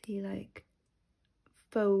 see, like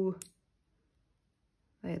faux,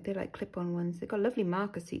 they're like clip-on ones. They've got lovely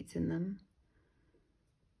marker seats in them.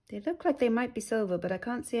 They look like they might be silver, but I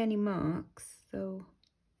can't see any marks, so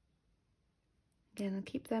Again, I'll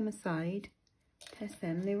keep them aside, test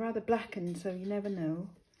them. They're rather blackened, so you never know.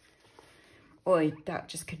 Or that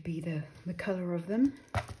just could be the colour of them.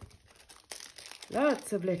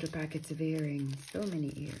 Lots of little packets of earrings, so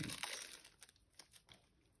many earrings.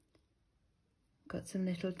 Got some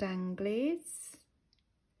little danglies,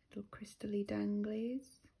 little crystally danglies.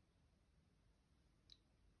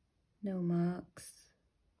 No marks,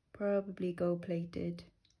 probably gold plated,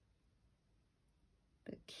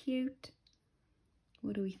 but cute.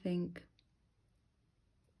 What do we think?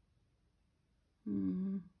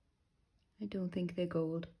 I don't think they're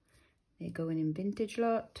gold. They're going in vintage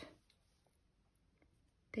lot.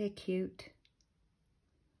 They're cute.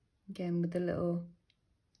 Again with the little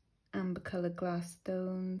amber coloured glass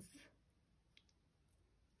stones.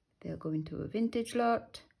 They'll go into a vintage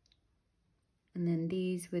lot. And then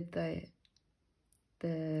these with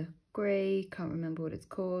the grey, can't remember what it's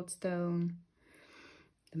called, stone.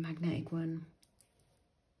 The magnetic one.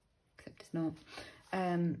 Except it's not.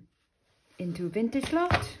 Into a vintage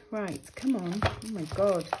lot. Right, come on. Oh my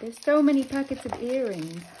god, there's so many packets of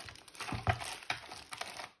earrings.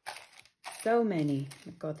 So many. Oh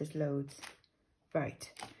my god, there's loads. Right,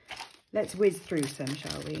 let's whiz through some,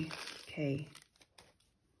 shall we? Okay.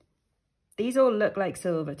 These all look like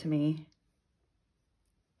silver to me.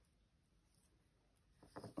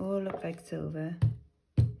 All look like silver.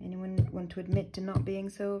 Anyone want to admit to not being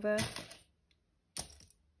silver?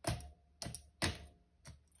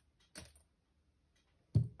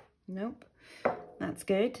 Nope. That's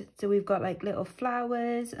good. So we've got like little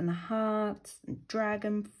flowers and the hearts and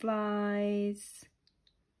dragonflies.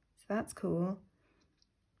 So that's cool.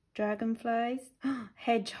 Dragonflies.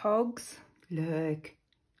 Hedgehogs. Look.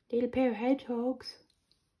 Little pair of hedgehogs.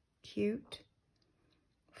 Cute.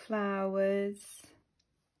 Flowers.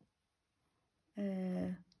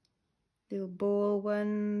 Little ball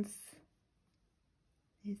ones.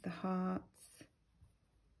 Here's the hearts.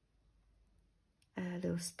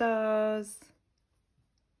 Little stars.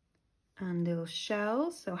 And little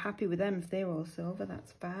shells. So happy with them if they're all silver.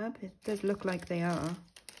 That's fab. It does look like they are.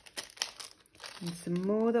 And some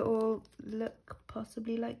more that all look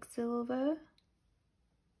possibly like silver.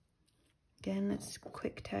 Again, let's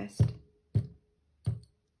quick test.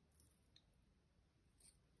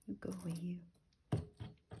 Go with you.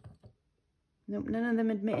 Nope, none of them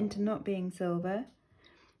admitting to not being silver.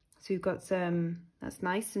 So we've got some, that's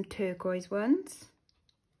nice, some turquoise ones.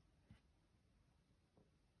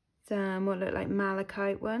 Some what look like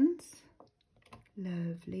malachite ones.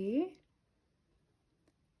 Lovely.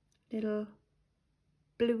 Little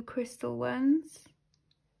blue crystal ones.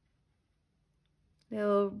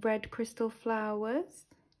 Little red crystal flowers.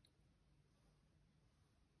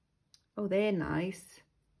 Oh, they're nice.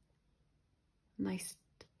 Nice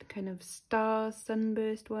kind of star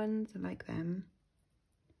sunburst ones. I like them.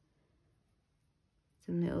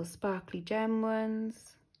 Some little sparkly gem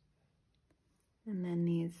ones. And then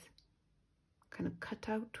these kind of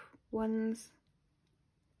cutout ones.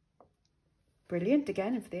 Brilliant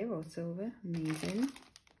again if they're all silver. Amazing.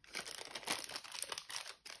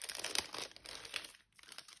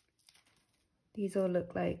 These all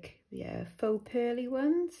look like, yeah, faux pearly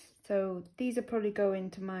ones. So these are probably going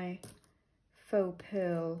to my faux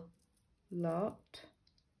pearl lot.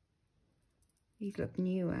 These look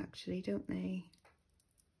new actually, don't they?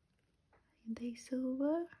 Are they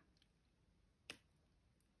silver?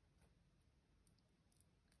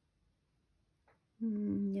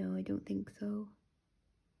 No, I don't think so.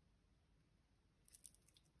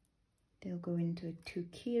 They'll go into a 2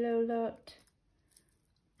 kilo lot.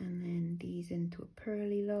 And then these into a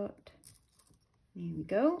pearly lot. Here we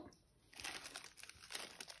go.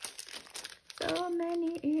 So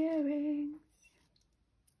many earrings.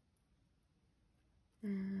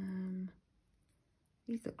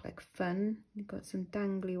 These look like fun. We've got some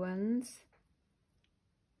dangly ones.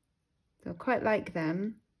 So I quite like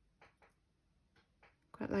them.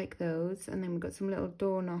 Quite like those. And then we've got some little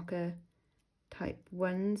door knocker type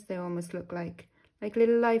ones. They almost look like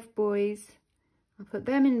little life buoys. I'll put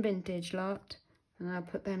them in vintage lot and I'll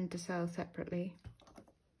put them to sell separately.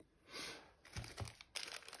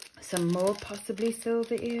 Some more possibly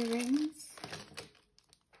silver earrings.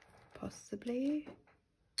 Possibly.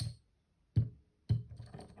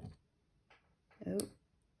 Oh,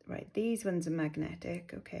 right, these ones are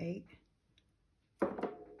magnetic, okay.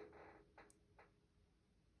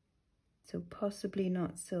 So possibly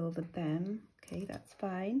not silver them. Okay, that's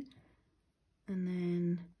fine. And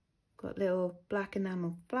then got little black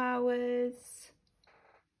enamel flowers.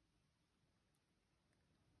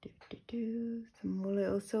 Some more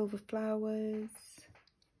little silver flowers.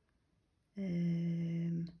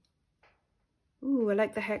 Ooh, I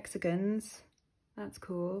like the hexagons. That's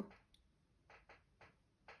cool.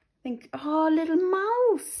 I think, oh, little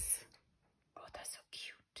mouse. Oh, that's so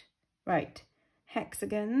cute. Right,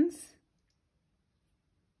 hexagons.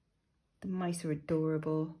 The mice are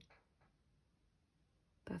adorable.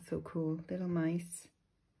 That's so cool, little mice.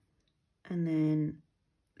 And then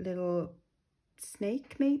little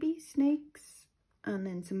snake, maybe, snakes. And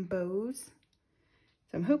then some bows.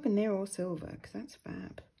 So I'm hoping they're all silver, because that's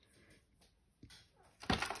fab.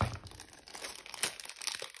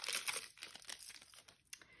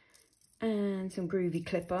 And some groovy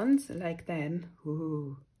clip-ons, I like them.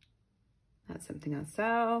 Ooh, that's something I'll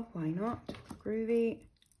sell, why not? Groovy.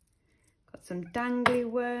 Got some dangly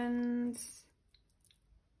ones.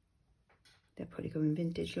 They're probably going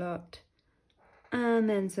vintage lot. And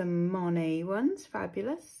then some Monet ones,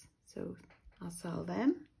 fabulous. So I'll sell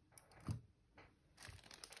them.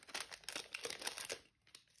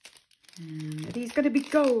 Are these going to be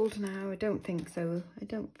gold now? I don't think so. I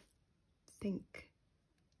don't think.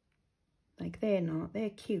 Like, they're not. They're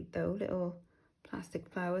cute though, little plastic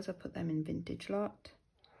flowers. I'll put them in vintage lot.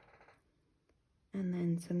 And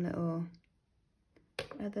then some little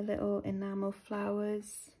other little enamel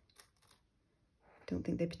flowers. Don't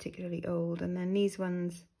think they're particularly old. And then these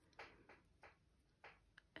ones,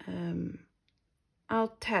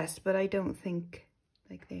 I'll test, but I don't think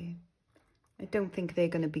I don't think they're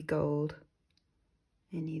going to be gold.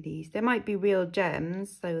 Any of these. There might be real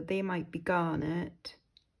gems, so they might be garnet.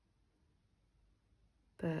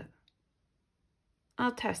 But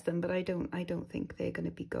I'll test them, but I don't think they're going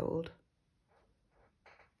to be gold.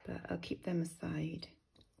 But I'll keep them aside.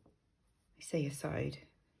 I say aside,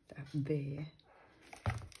 that there.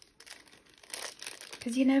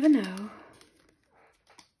 Because you never know.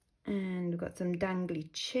 And we've got some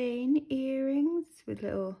dangly chain earrings with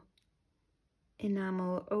little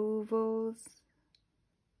enamel ovals.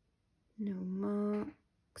 No marks.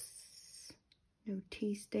 No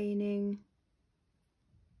tea staining.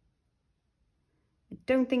 I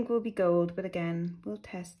don't think will be gold, but again, we'll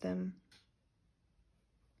test them.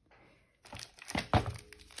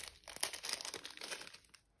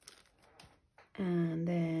 And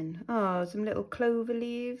then, oh, some little clover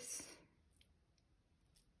leaves.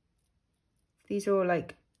 These are all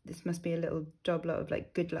like, this must be a little job lot of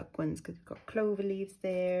like good luck ones, because we've got clover leaves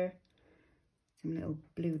there. Some little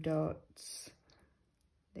blue dots.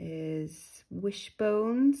 There's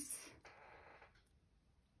wishbones.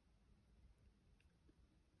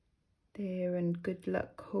 There, and good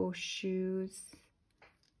luck horseshoes.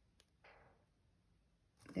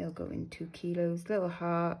 They'll go in 2 kilos. Little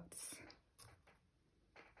hearts.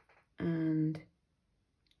 And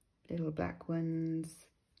little black ones.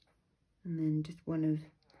 And then just one of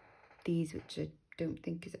these, which I don't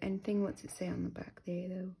think is anything. What's it say on the back there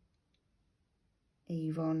though?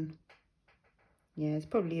 Avon. Yeah, it's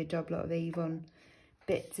probably a job lot of Avon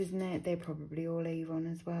bits, isn't it? They're probably all Avon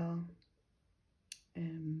as well.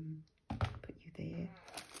 Put you there.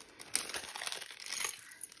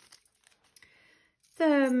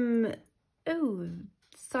 Some, oh,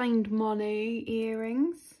 signed Monet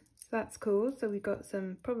earrings. So that's cool. So we've got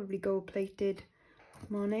some probably gold plated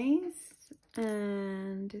Monets.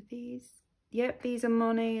 And these, yep, these are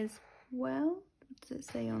Monet as well. What does it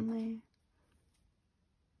say on there?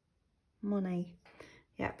 Monet.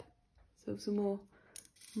 Yep. So some more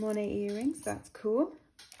Monet earrings. That's cool.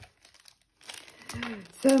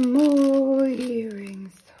 Some more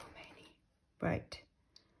earrings. So many. Right.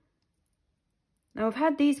 Now I've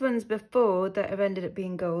had these ones before that have ended up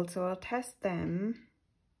being gold, so I'll test them.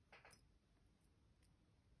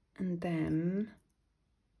 And them.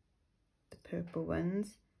 The purple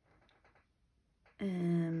ones.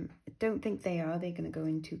 I don't think they are. They're going to go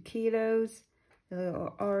in 2 kilos. The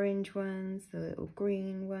little orange ones, the little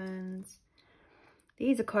green ones.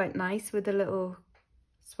 These are quite nice with the little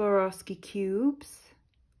Swarovski cubes.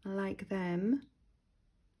 I like them.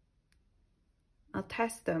 I'll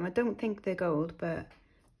test them. I don't think they're gold, but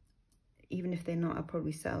even if they're not, I'll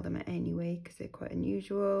probably sell them anyway because they're quite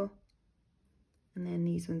unusual. And then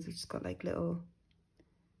these ones have just got like little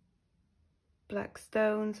black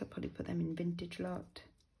stones. I'll probably put them in vintage lot.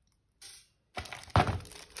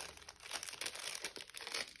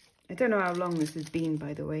 I don't know how long this has been,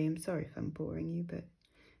 by the way. I'm sorry if I'm boring you, but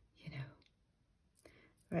you know.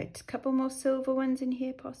 Right, a couple more silver ones in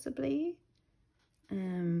here possibly.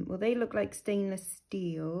 Well, they look like stainless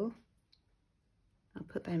steel. I'll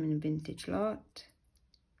put them in a vintage lot.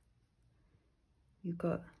 You've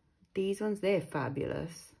got these ones, they're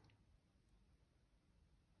fabulous.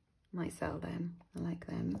 Might sell them, I like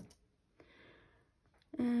them.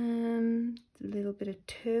 A little bit of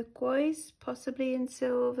turquoise, possibly in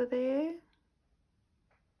silver there.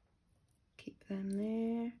 Keep them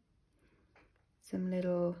there. Some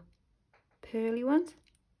little pearly ones,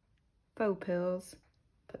 faux pearls.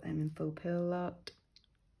 Put them in faux pearl lot.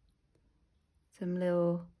 Some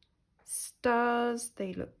little stars.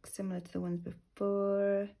 They look similar to the ones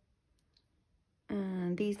before.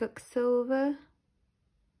 And these look silver,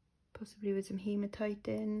 possibly with some hematite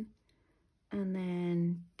in. And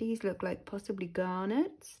then these look like possibly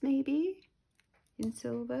garnets, maybe, in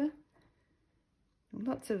silver.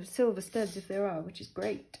 Lots of silver studs if there are, which is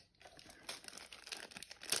great.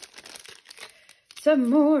 Some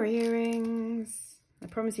more earrings. I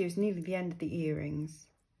promise you it's nearly the end of the earrings.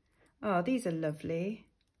 Oh, these are lovely.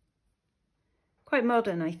 Quite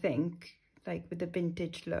modern, I think, like with the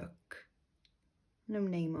vintage look. No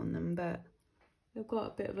name on them, but they've got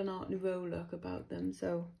a bit of an Art Nouveau look about them,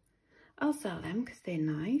 so I'll sell them because they're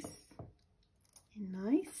nice. They're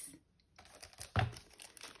nice.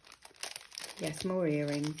 Yes, more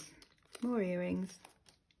earrings. More earrings.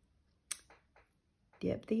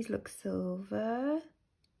 Yep, these look silver.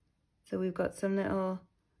 So we've got some little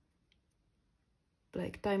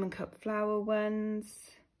like diamond cut flower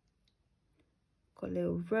ones. Got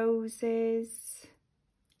little roses.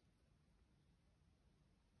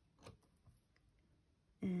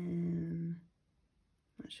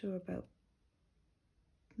 Not sure about,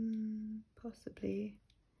 possibly.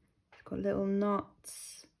 It's got little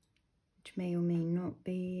knots, which may or may not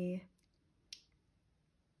be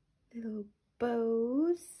little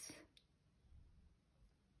bows,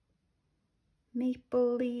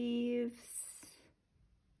 maple leaves,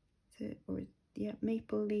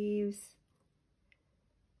 maple leaves,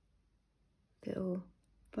 little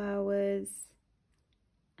flowers,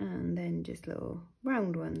 and then just little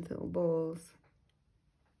round ones, little balls.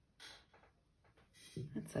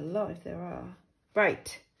 That's a lot if there are.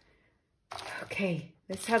 Right, okay,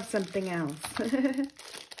 let's have something else.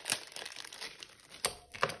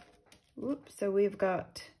 Whoops, so we've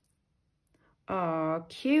got our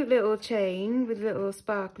cute little chain with little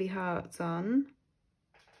sparkly hearts on.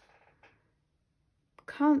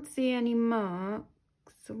 Can't see any marks.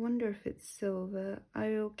 I wonder if it's silver.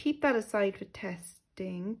 I'll keep that aside for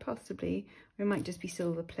testing, possibly. Or it might just be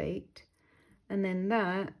silver plate. And then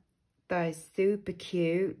that is super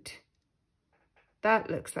cute. That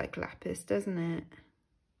looks like lapis, doesn't it?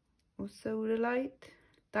 Or sodalite.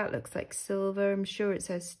 That looks like silver. I'm sure it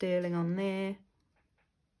says sterling on there.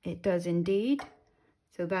 It does indeed.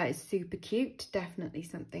 So that is super cute. Definitely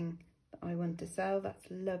something that I want to sell. That's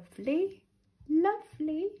lovely.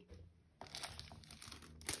 Lovely.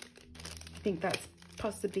 I think that's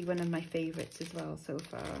possibly one of my favorites as well so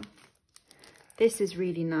far. This is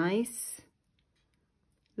really nice.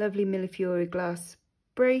 Lovely Millefiori glass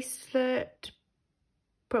bracelet.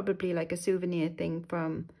 Probably like a souvenir thing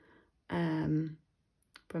from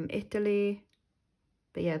Italy.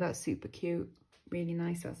 But yeah, that's super cute. Really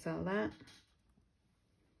nice. I'll sell that.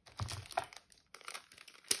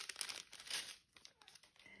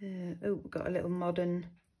 Oh, we've got a little modern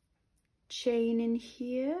chain in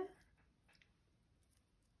here.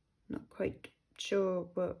 Not quite sure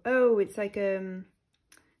what. Oh, it's like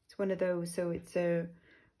it's one of those. So it's a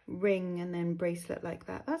ring and then bracelet like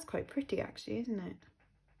that. That's quite pretty actually, isn't it?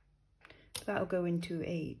 That'll go into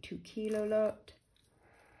a 2 kilo lot.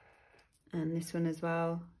 And this one as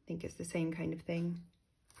well. I think it's the same kind of thing.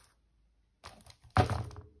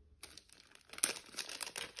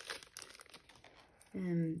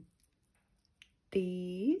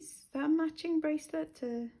 These, that matching bracelet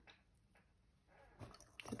to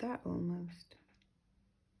that almost.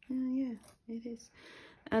 Oh yeah, it is.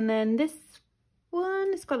 And then this one,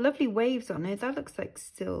 it's got lovely waves on it. That looks like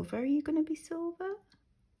silver. Are you going to be silver?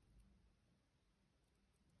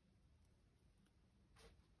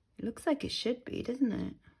 It looks like it should be, doesn't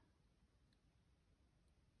it?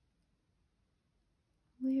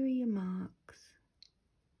 Where are your marks?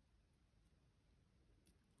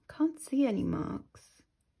 Can't see any marks.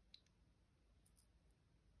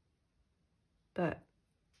 But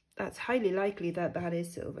that's highly likely that that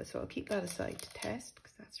is silver, so I'll keep that aside to test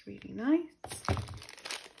because that's really nice.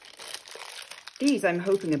 These I'm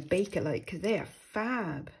hoping are Bakelite because they are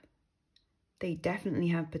fab. They definitely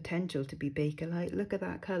have potential to be Bakelite. Look at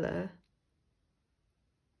that colour.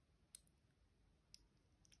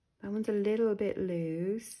 That one's a little bit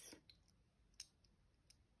loose.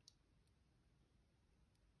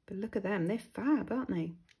 But look at them, they're fab, aren't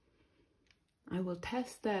they? I will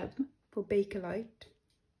test them for Bakelite.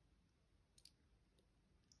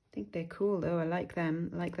 I think they're cool though, I like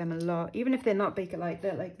them a lot. Even if they're not Bakelite,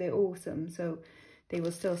 they're awesome. So they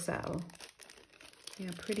will still sell. They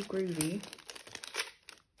are pretty groovy.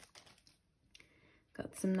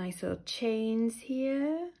 Got some nice little chains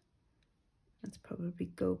here. That's probably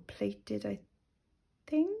gold plated, I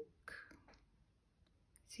think.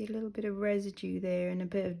 See a little bit of residue there and a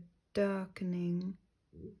bit of darkening.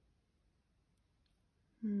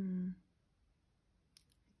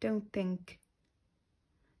 Don't think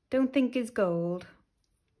it's gold.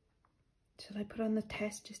 Should I put on the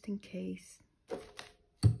test just in case?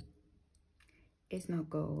 It's not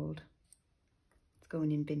gold. It's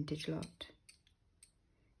going in vintage lot.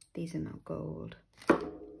 These are not gold.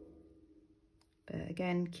 But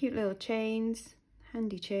again, cute little chains,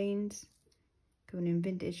 handy chains. Going in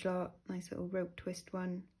vintage lot, nice little rope twist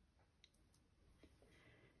one.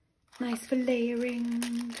 Nice for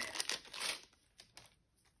layering.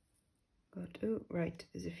 Oh, right,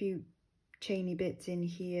 there's a few chainy bits in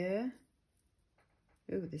here.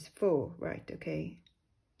 Oh, there's 4, right, okay.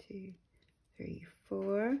 2, 3,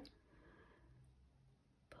 4.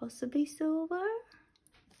 Possibly silver.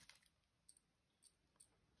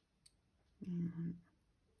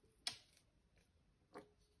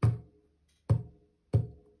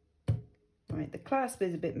 Right, the clasp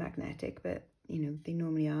is a bit magnetic, but you know, they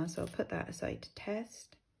normally are, so I'll put that aside to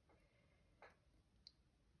test.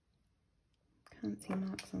 Can't see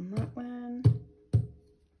marks on that one.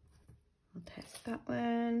 I'll test that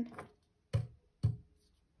one.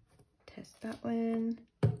 Test that one.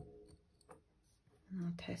 And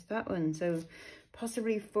I'll test that one. So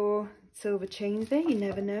possibly 4 silver chains there, you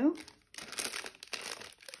never know.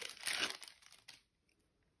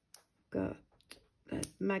 Got a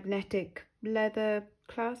magnetic leather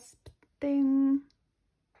clasp thing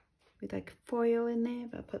with like foil in there,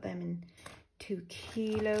 but I'll put them in 2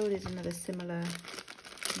 kilo. There's another similar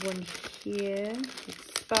one here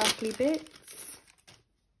with sparkly bits.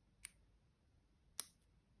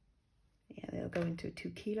 Yeah, they'll go into a 2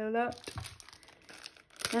 kilo lot.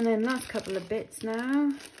 And then last couple of bits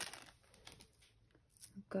now.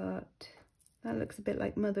 I've got, that looks a bit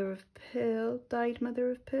like mother of pearl, dyed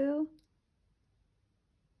mother of pearl.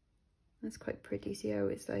 That's quite pretty. See how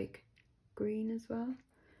it's like green as well.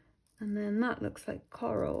 And then that looks like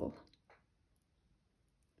coral.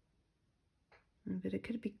 But it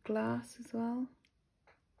could be glass as well,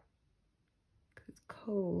 because it's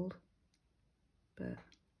cold, but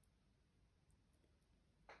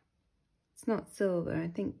it's not silver, I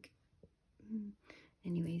think.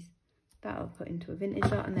 Anyways, that I'll put into a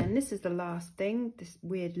vintage lot. And then this is the last thing, this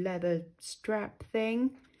weird leather strap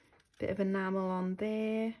thing. Bit of enamel on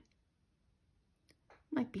there.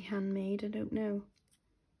 Might be handmade, I don't know.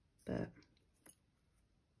 But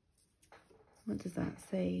what does that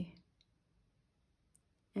say?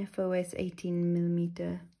 FOS 18mm.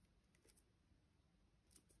 I'll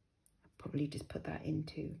probably just put that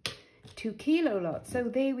into 2 kilo lot. So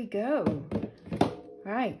there we go.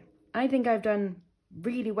 Right, I think I've done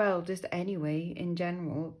really well just anyway in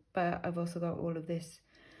general, but I've also got all of this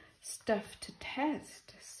stuff to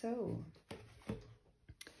test. So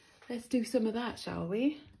let's do some of that, shall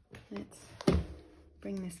we? Let's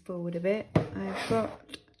bring this forward a bit. I've got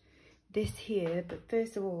this here, but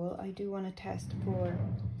first of all I do want to test for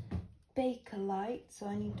Bakelite, so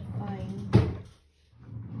I need to find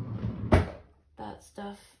that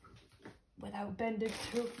stuff without bending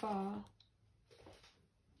too far.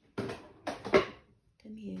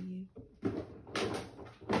 Come here, you.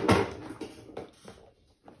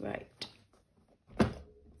 Right,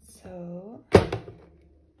 so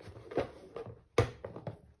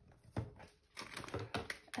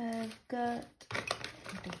I've got, I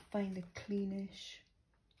have to find a cleanish,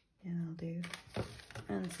 yeah, I'll do,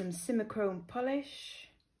 and some Simichrome polish.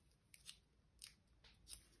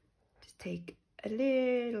 Just take a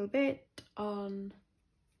little bit on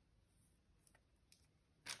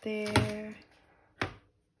there,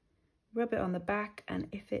 rub it on the back, and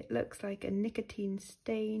if it looks like a nicotine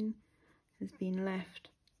stain has been left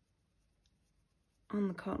on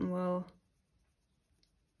the cotton wool,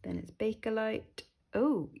 then it's Bakelite.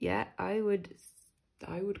 Oh yeah, I would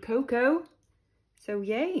cocoa. So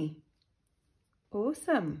yay,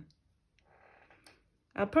 awesome.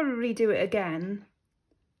 I'll probably do it again,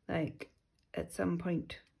 like at some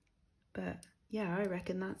point, but yeah, I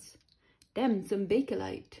reckon that's them some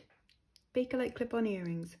Bakelite clip-on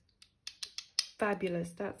earrings.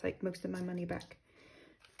 Fabulous. That's like most of my money back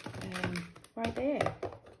right there.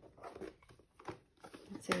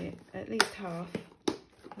 I'd say at least half,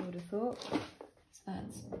 I would have thought. So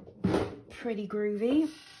that's pretty groovy.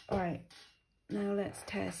 All right, now let's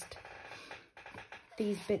test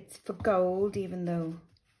these bits for gold, even though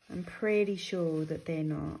I'm pretty sure that they're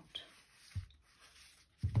not.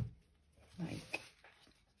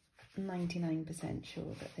 99%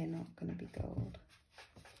 sure that they're not going to be gold.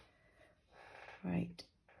 Right.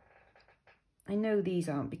 I know these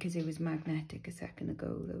aren't because it was magnetic a second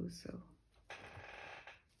ago though, so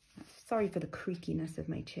sorry for the creakiness of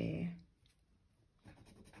my chair.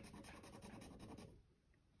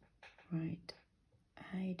 Right.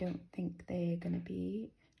 I don't think they're going to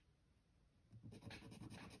be.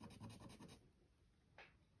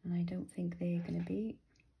 And I don't think they're going to be.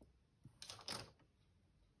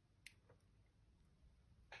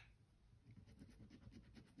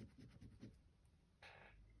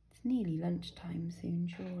 It's nearly lunchtime soon,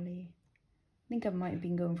 surely. I think I might have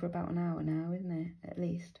been going for about an hour now, isn't it? At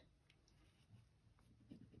least.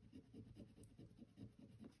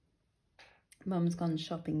 Mum's gone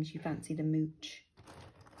shopping, she fancied a mooch.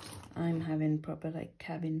 I'm having proper like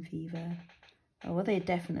cabin fever. Oh, well, they're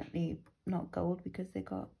definitely not gold because they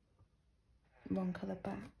got wrong colour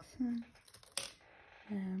backs.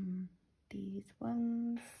 These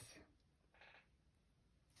ones.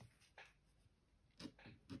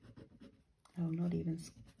 Oh, not even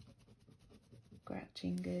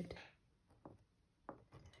scratching good.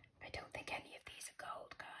 I don't think any of these are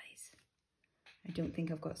gold, guys. I don't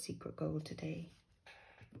think I've got secret gold today.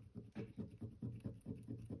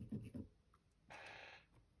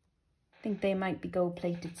 I think they might be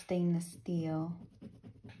gold-plated stainless steel.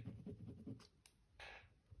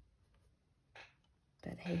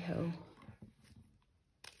 But hey-ho.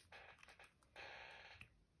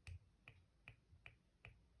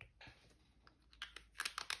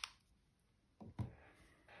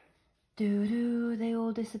 Doo-doo, they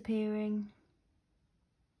all disappearing.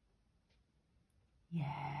 Yeah.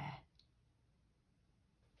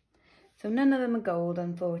 So none of them are gold,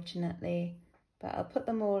 unfortunately. But I'll put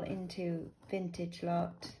them all into vintage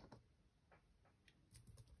lot.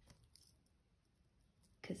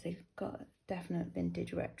 Because they've got a definite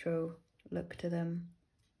vintage retro look to them.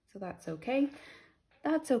 So that's okay.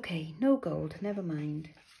 That's okay. No gold, never mind.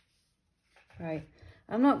 Right.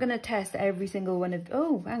 I'm not going to test every single one of...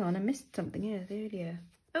 Oh, hang on, I missed something here earlier.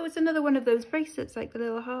 Oh, it's another one of those bracelets, like the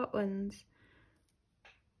little heart ones.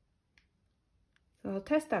 So I'll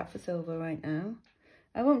test that for silver right now.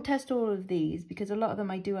 I won't test all of these because a lot of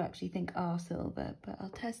them I do actually think are silver, but I'll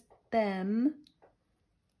test them.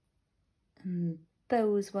 And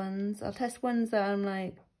those ones. I'll test ones that I'm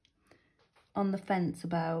like on the fence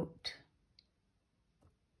about.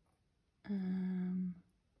 And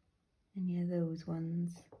yeah, those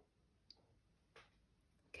ones.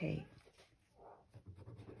 Okay.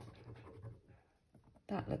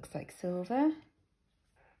 That looks like silver.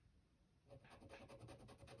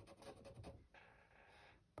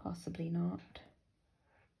 Possibly not.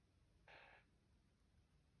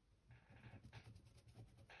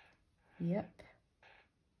 Yep.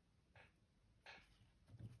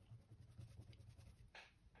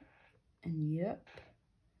 And yep.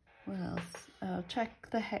 What else? I'll check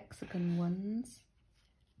the hexagon ones.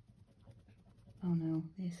 Oh no,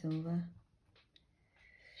 they're silver.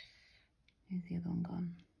 Where's the other one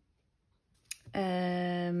gone?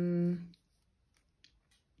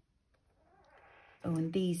 Oh,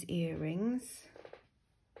 and these earrings.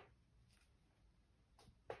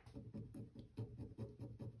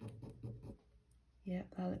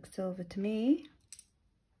 Yep, that looks silver to me.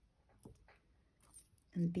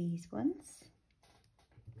 And these ones.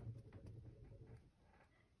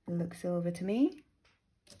 They look silver to me.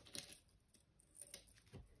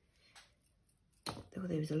 Oh,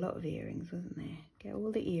 there was a lot of earrings, wasn't there? Get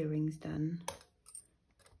all the earrings done.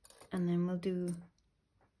 And then we'll do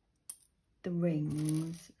the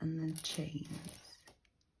rings and the chains.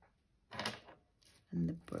 And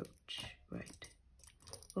the brooch, right.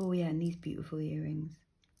 Oh yeah, and these beautiful earrings.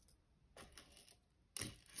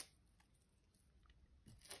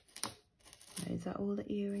 Is that all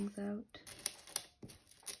the earrings out?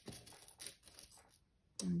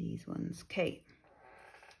 And these ones. Okay.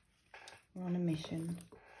 We're on a mission.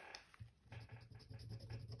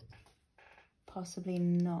 Possibly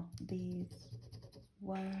not these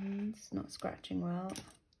ones. Not scratching well.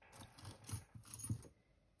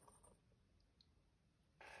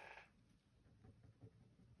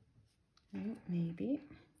 Oh, maybe.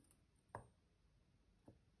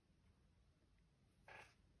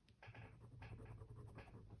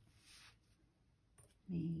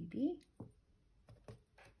 Maybe.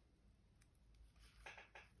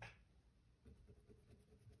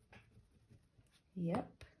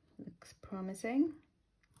 Yep, looks promising.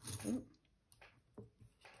 Ooh.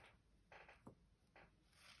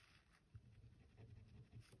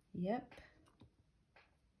 Yep.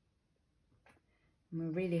 And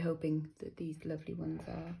we're really hoping that these lovely ones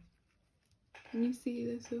are Can you see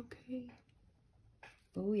this okay?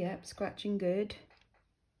 Oh, yep, scratching good.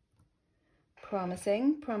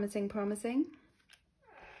 Promising, promising, promising.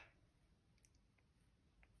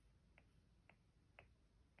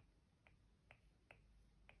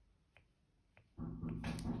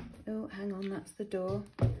 Oh, hang on, that's the door.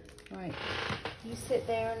 Right, you sit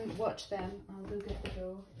there and watch them. I'll go get the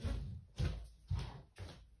door.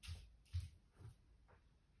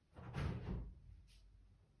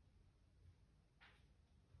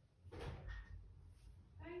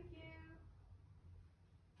 Thank you.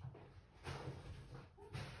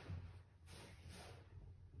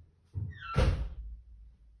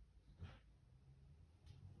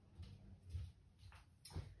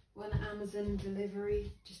 One Amazon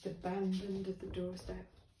delivery just abandoned at the doorstep.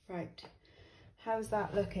 Right, how's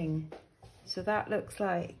that looking? So that looks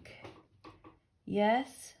like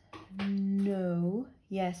yes, no,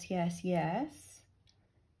 yes, yes, yes,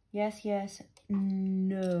 yes, yes,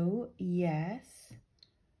 no, yes,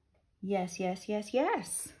 yes, yes, yes,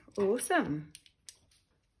 yes. Awesome.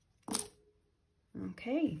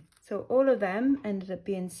 Okay, so all of them ended up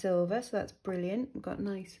being silver, so that's brilliant. We've got a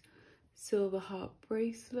nice silver heart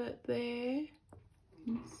bracelet there.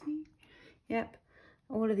 Can you see? Yep.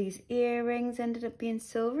 All of these earrings ended up being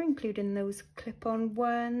silver, including those clip-on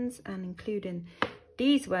ones and including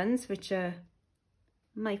these ones, which are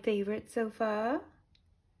my favourite so far.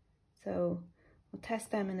 So we'll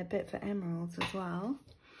test them in a bit for emeralds as well.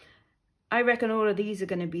 I reckon all of these are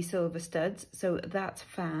going to be silver studs, so that's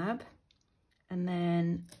fab. And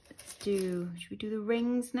then let's do, should we do the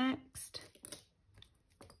rings next?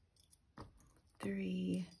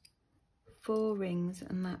 3, 4 rings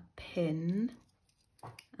and that pin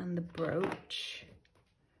and the brooch.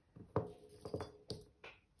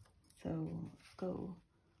 So go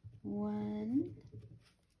 1,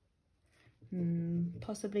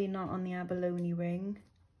 possibly not on the abalone ring.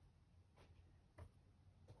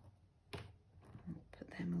 I'll put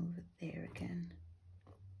them over there again.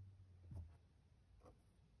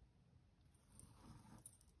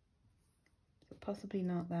 So possibly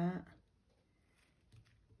not that.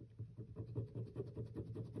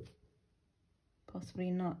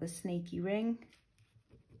 Possibly not the snaky ring.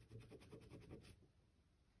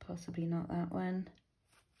 Possibly not that one.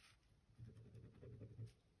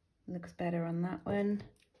 Looks better on that one.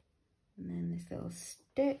 And then this little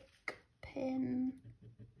stick pin.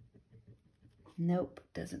 Nope,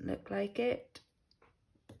 doesn't look like it.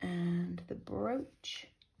 And the brooch.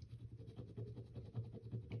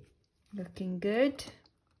 Looking good.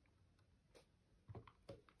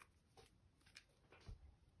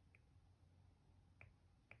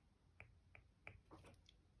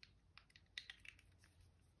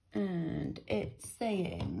 And it's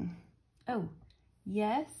saying, oh,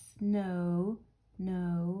 yes, no,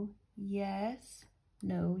 no, yes,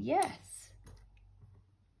 no, yes.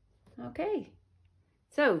 Okay,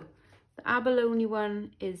 so the abalone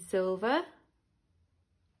one is silver,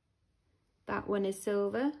 that one is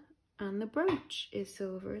silver, and the brooch is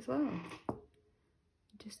silver as well.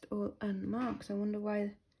 Just all unmarked. I wonder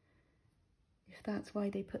why, if that's why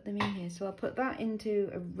they put them in here. So I'll put that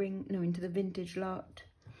into a ring, no, into the vintage lot.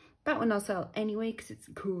 That one I'll sell anyway because it's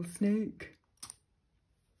a cool snake.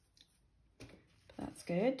 That's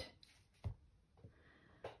good.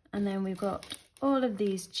 And then we've got all of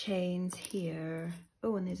these chains here.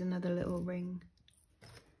 Oh, and there's another little ring.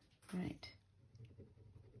 Right.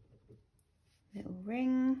 Little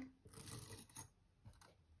ring.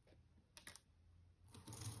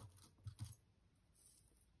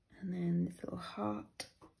 And then this little heart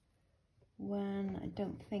one, I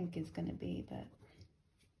don't think is going to be, but...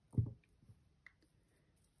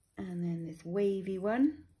 And then this wavy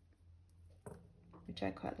one, which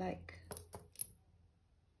I quite like.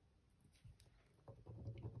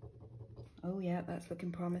 Oh yeah, that's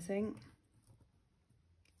looking promising.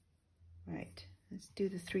 Right, let's do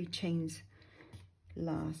the 3 chains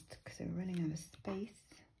last because we're running out of space.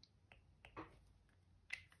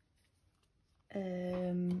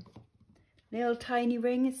 Little tiny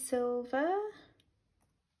ring is silver.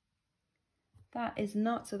 That is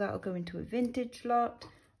not, so that'll go into a vintage lot.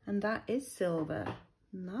 And that is silver.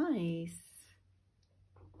 Nice.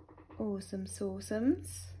 Awesome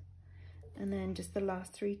sauceums. And then just the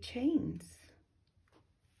last 3 chains.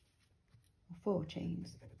 4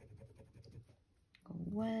 chains.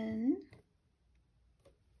 1.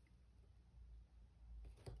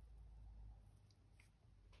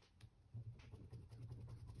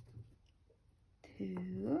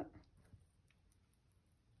 2.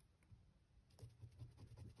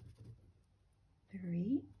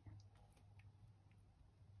 3.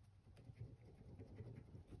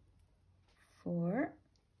 4.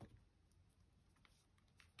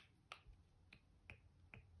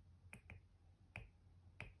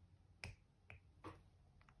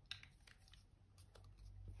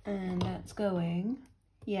 And that's going,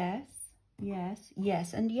 yes, yes,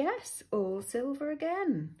 yes, and yes, all silver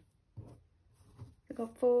again. I've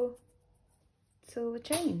got 4 silver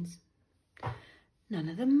chains. None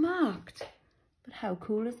of them marked. But how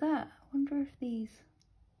cool is that? I wonder if these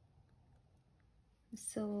are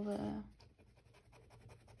silver.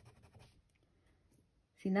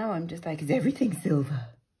 See, now I'm just like, is everything silver?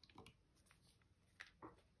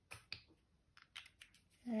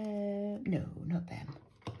 No, not them.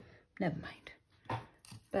 Never mind.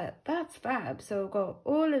 But that's fab. So I've got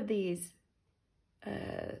all of these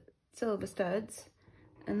silver studs,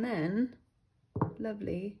 and then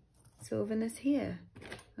lovely silverness here.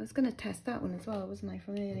 I was going to test that one as well, wasn't I,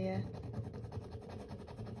 from earlier?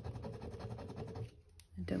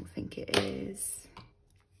 I don't think it is.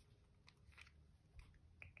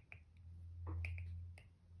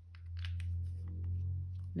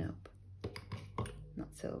 Nope, not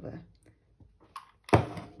silver.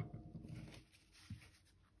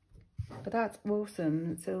 But that's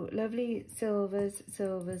awesome. So lovely silvers,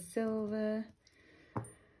 silvers, silver.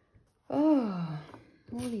 Oh,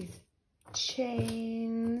 all these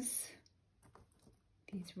chains,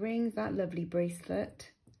 these rings, that lovely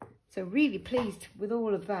bracelet. So really pleased with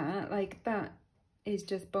all of that. Like, that is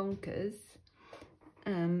just bonkers.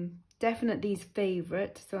 Definitely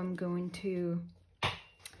favourite. So I'm going to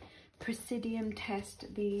Presidium test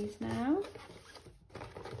these now.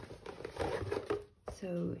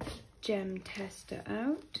 So gem tester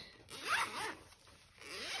out.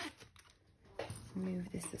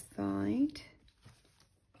 Move this aside.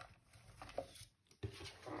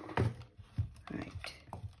 Right,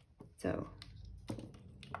 so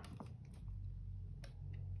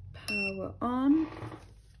power on.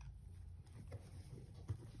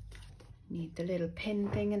 Need the little pin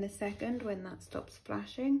thing in a second when that stops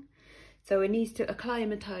flashing. So it needs to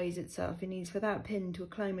acclimatise itself. It needs for that pin to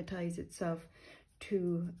acclimatise itself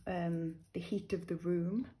to the heat of the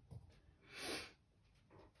room.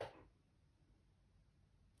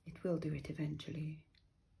 It will do it eventually.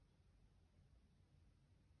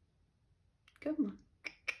 Come on.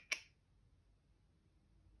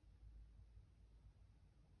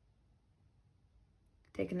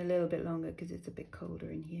 Taking a little bit longer because it's a bit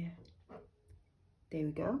colder in here. There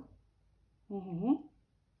we go.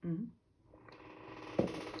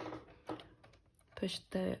 Push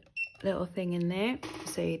the little thing in there to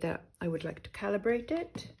say that I would like to calibrate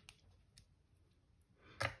it.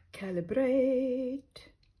 Calibrate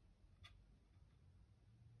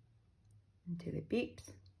until it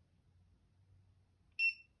beeps,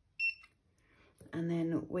 and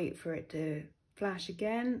then wait for it to flash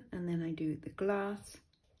again, and then I do the glass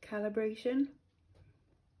calibration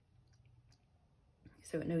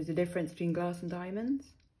so it knows the difference between glass and diamonds.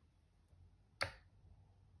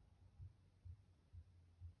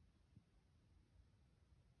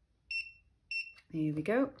 There we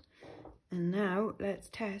go. And now let's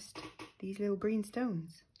test these little green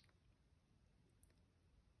stones.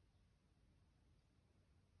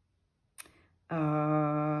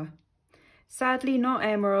 Sadly not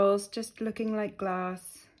emeralds, just looking like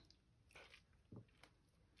glass.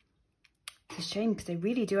 It's a shame because they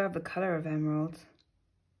really do have the colour of emerald.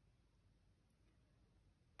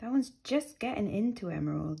 That one's just getting into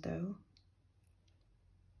emerald though.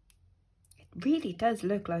 It really does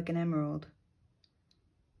look like an emerald.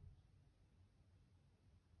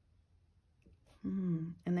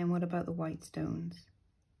 And then what about the white stones?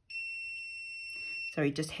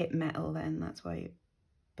 Sorry, just hit metal then, that's why it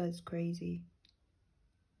buzzed crazy.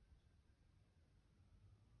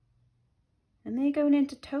 And they're going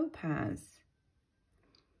into topaz.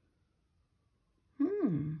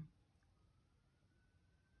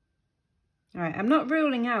 Alright, I'm not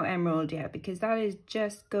ruling out emerald yet because that is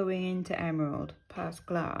just going into emerald past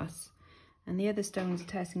glass. And the other stones are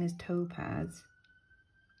testing as topaz.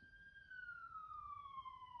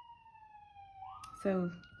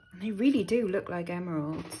 So they really do look like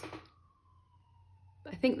emeralds.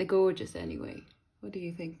 I think they're gorgeous anyway. What do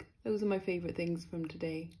you think? Those are my favourite things from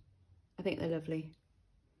today. I think they're lovely.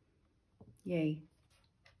 Yay.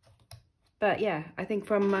 But yeah, I think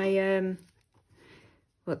from my,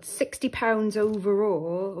 what, £60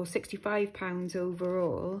 overall, or £65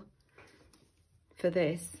 overall for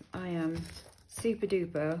this, I am super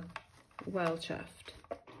duper well chuffed.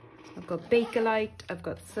 I've got Bakelite, I've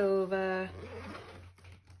got silver,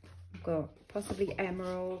 I've got possibly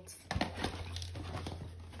emeralds.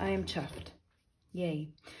 I am chuffed. Yay.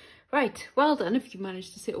 Right, well done if you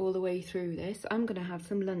managed to sit all the way through this. I'm going to have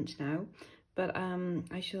some lunch now, but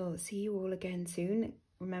I shall see you all again soon.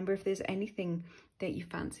 Remember, if there's anything that you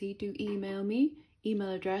fancy, do email me.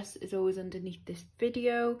 email address is always underneath this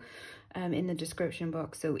video in the description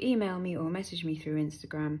box. So email me or message me through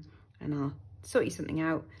Instagram and I'll sort you something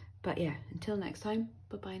out. But yeah, until next time,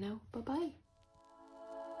 bye-bye now, bye-bye.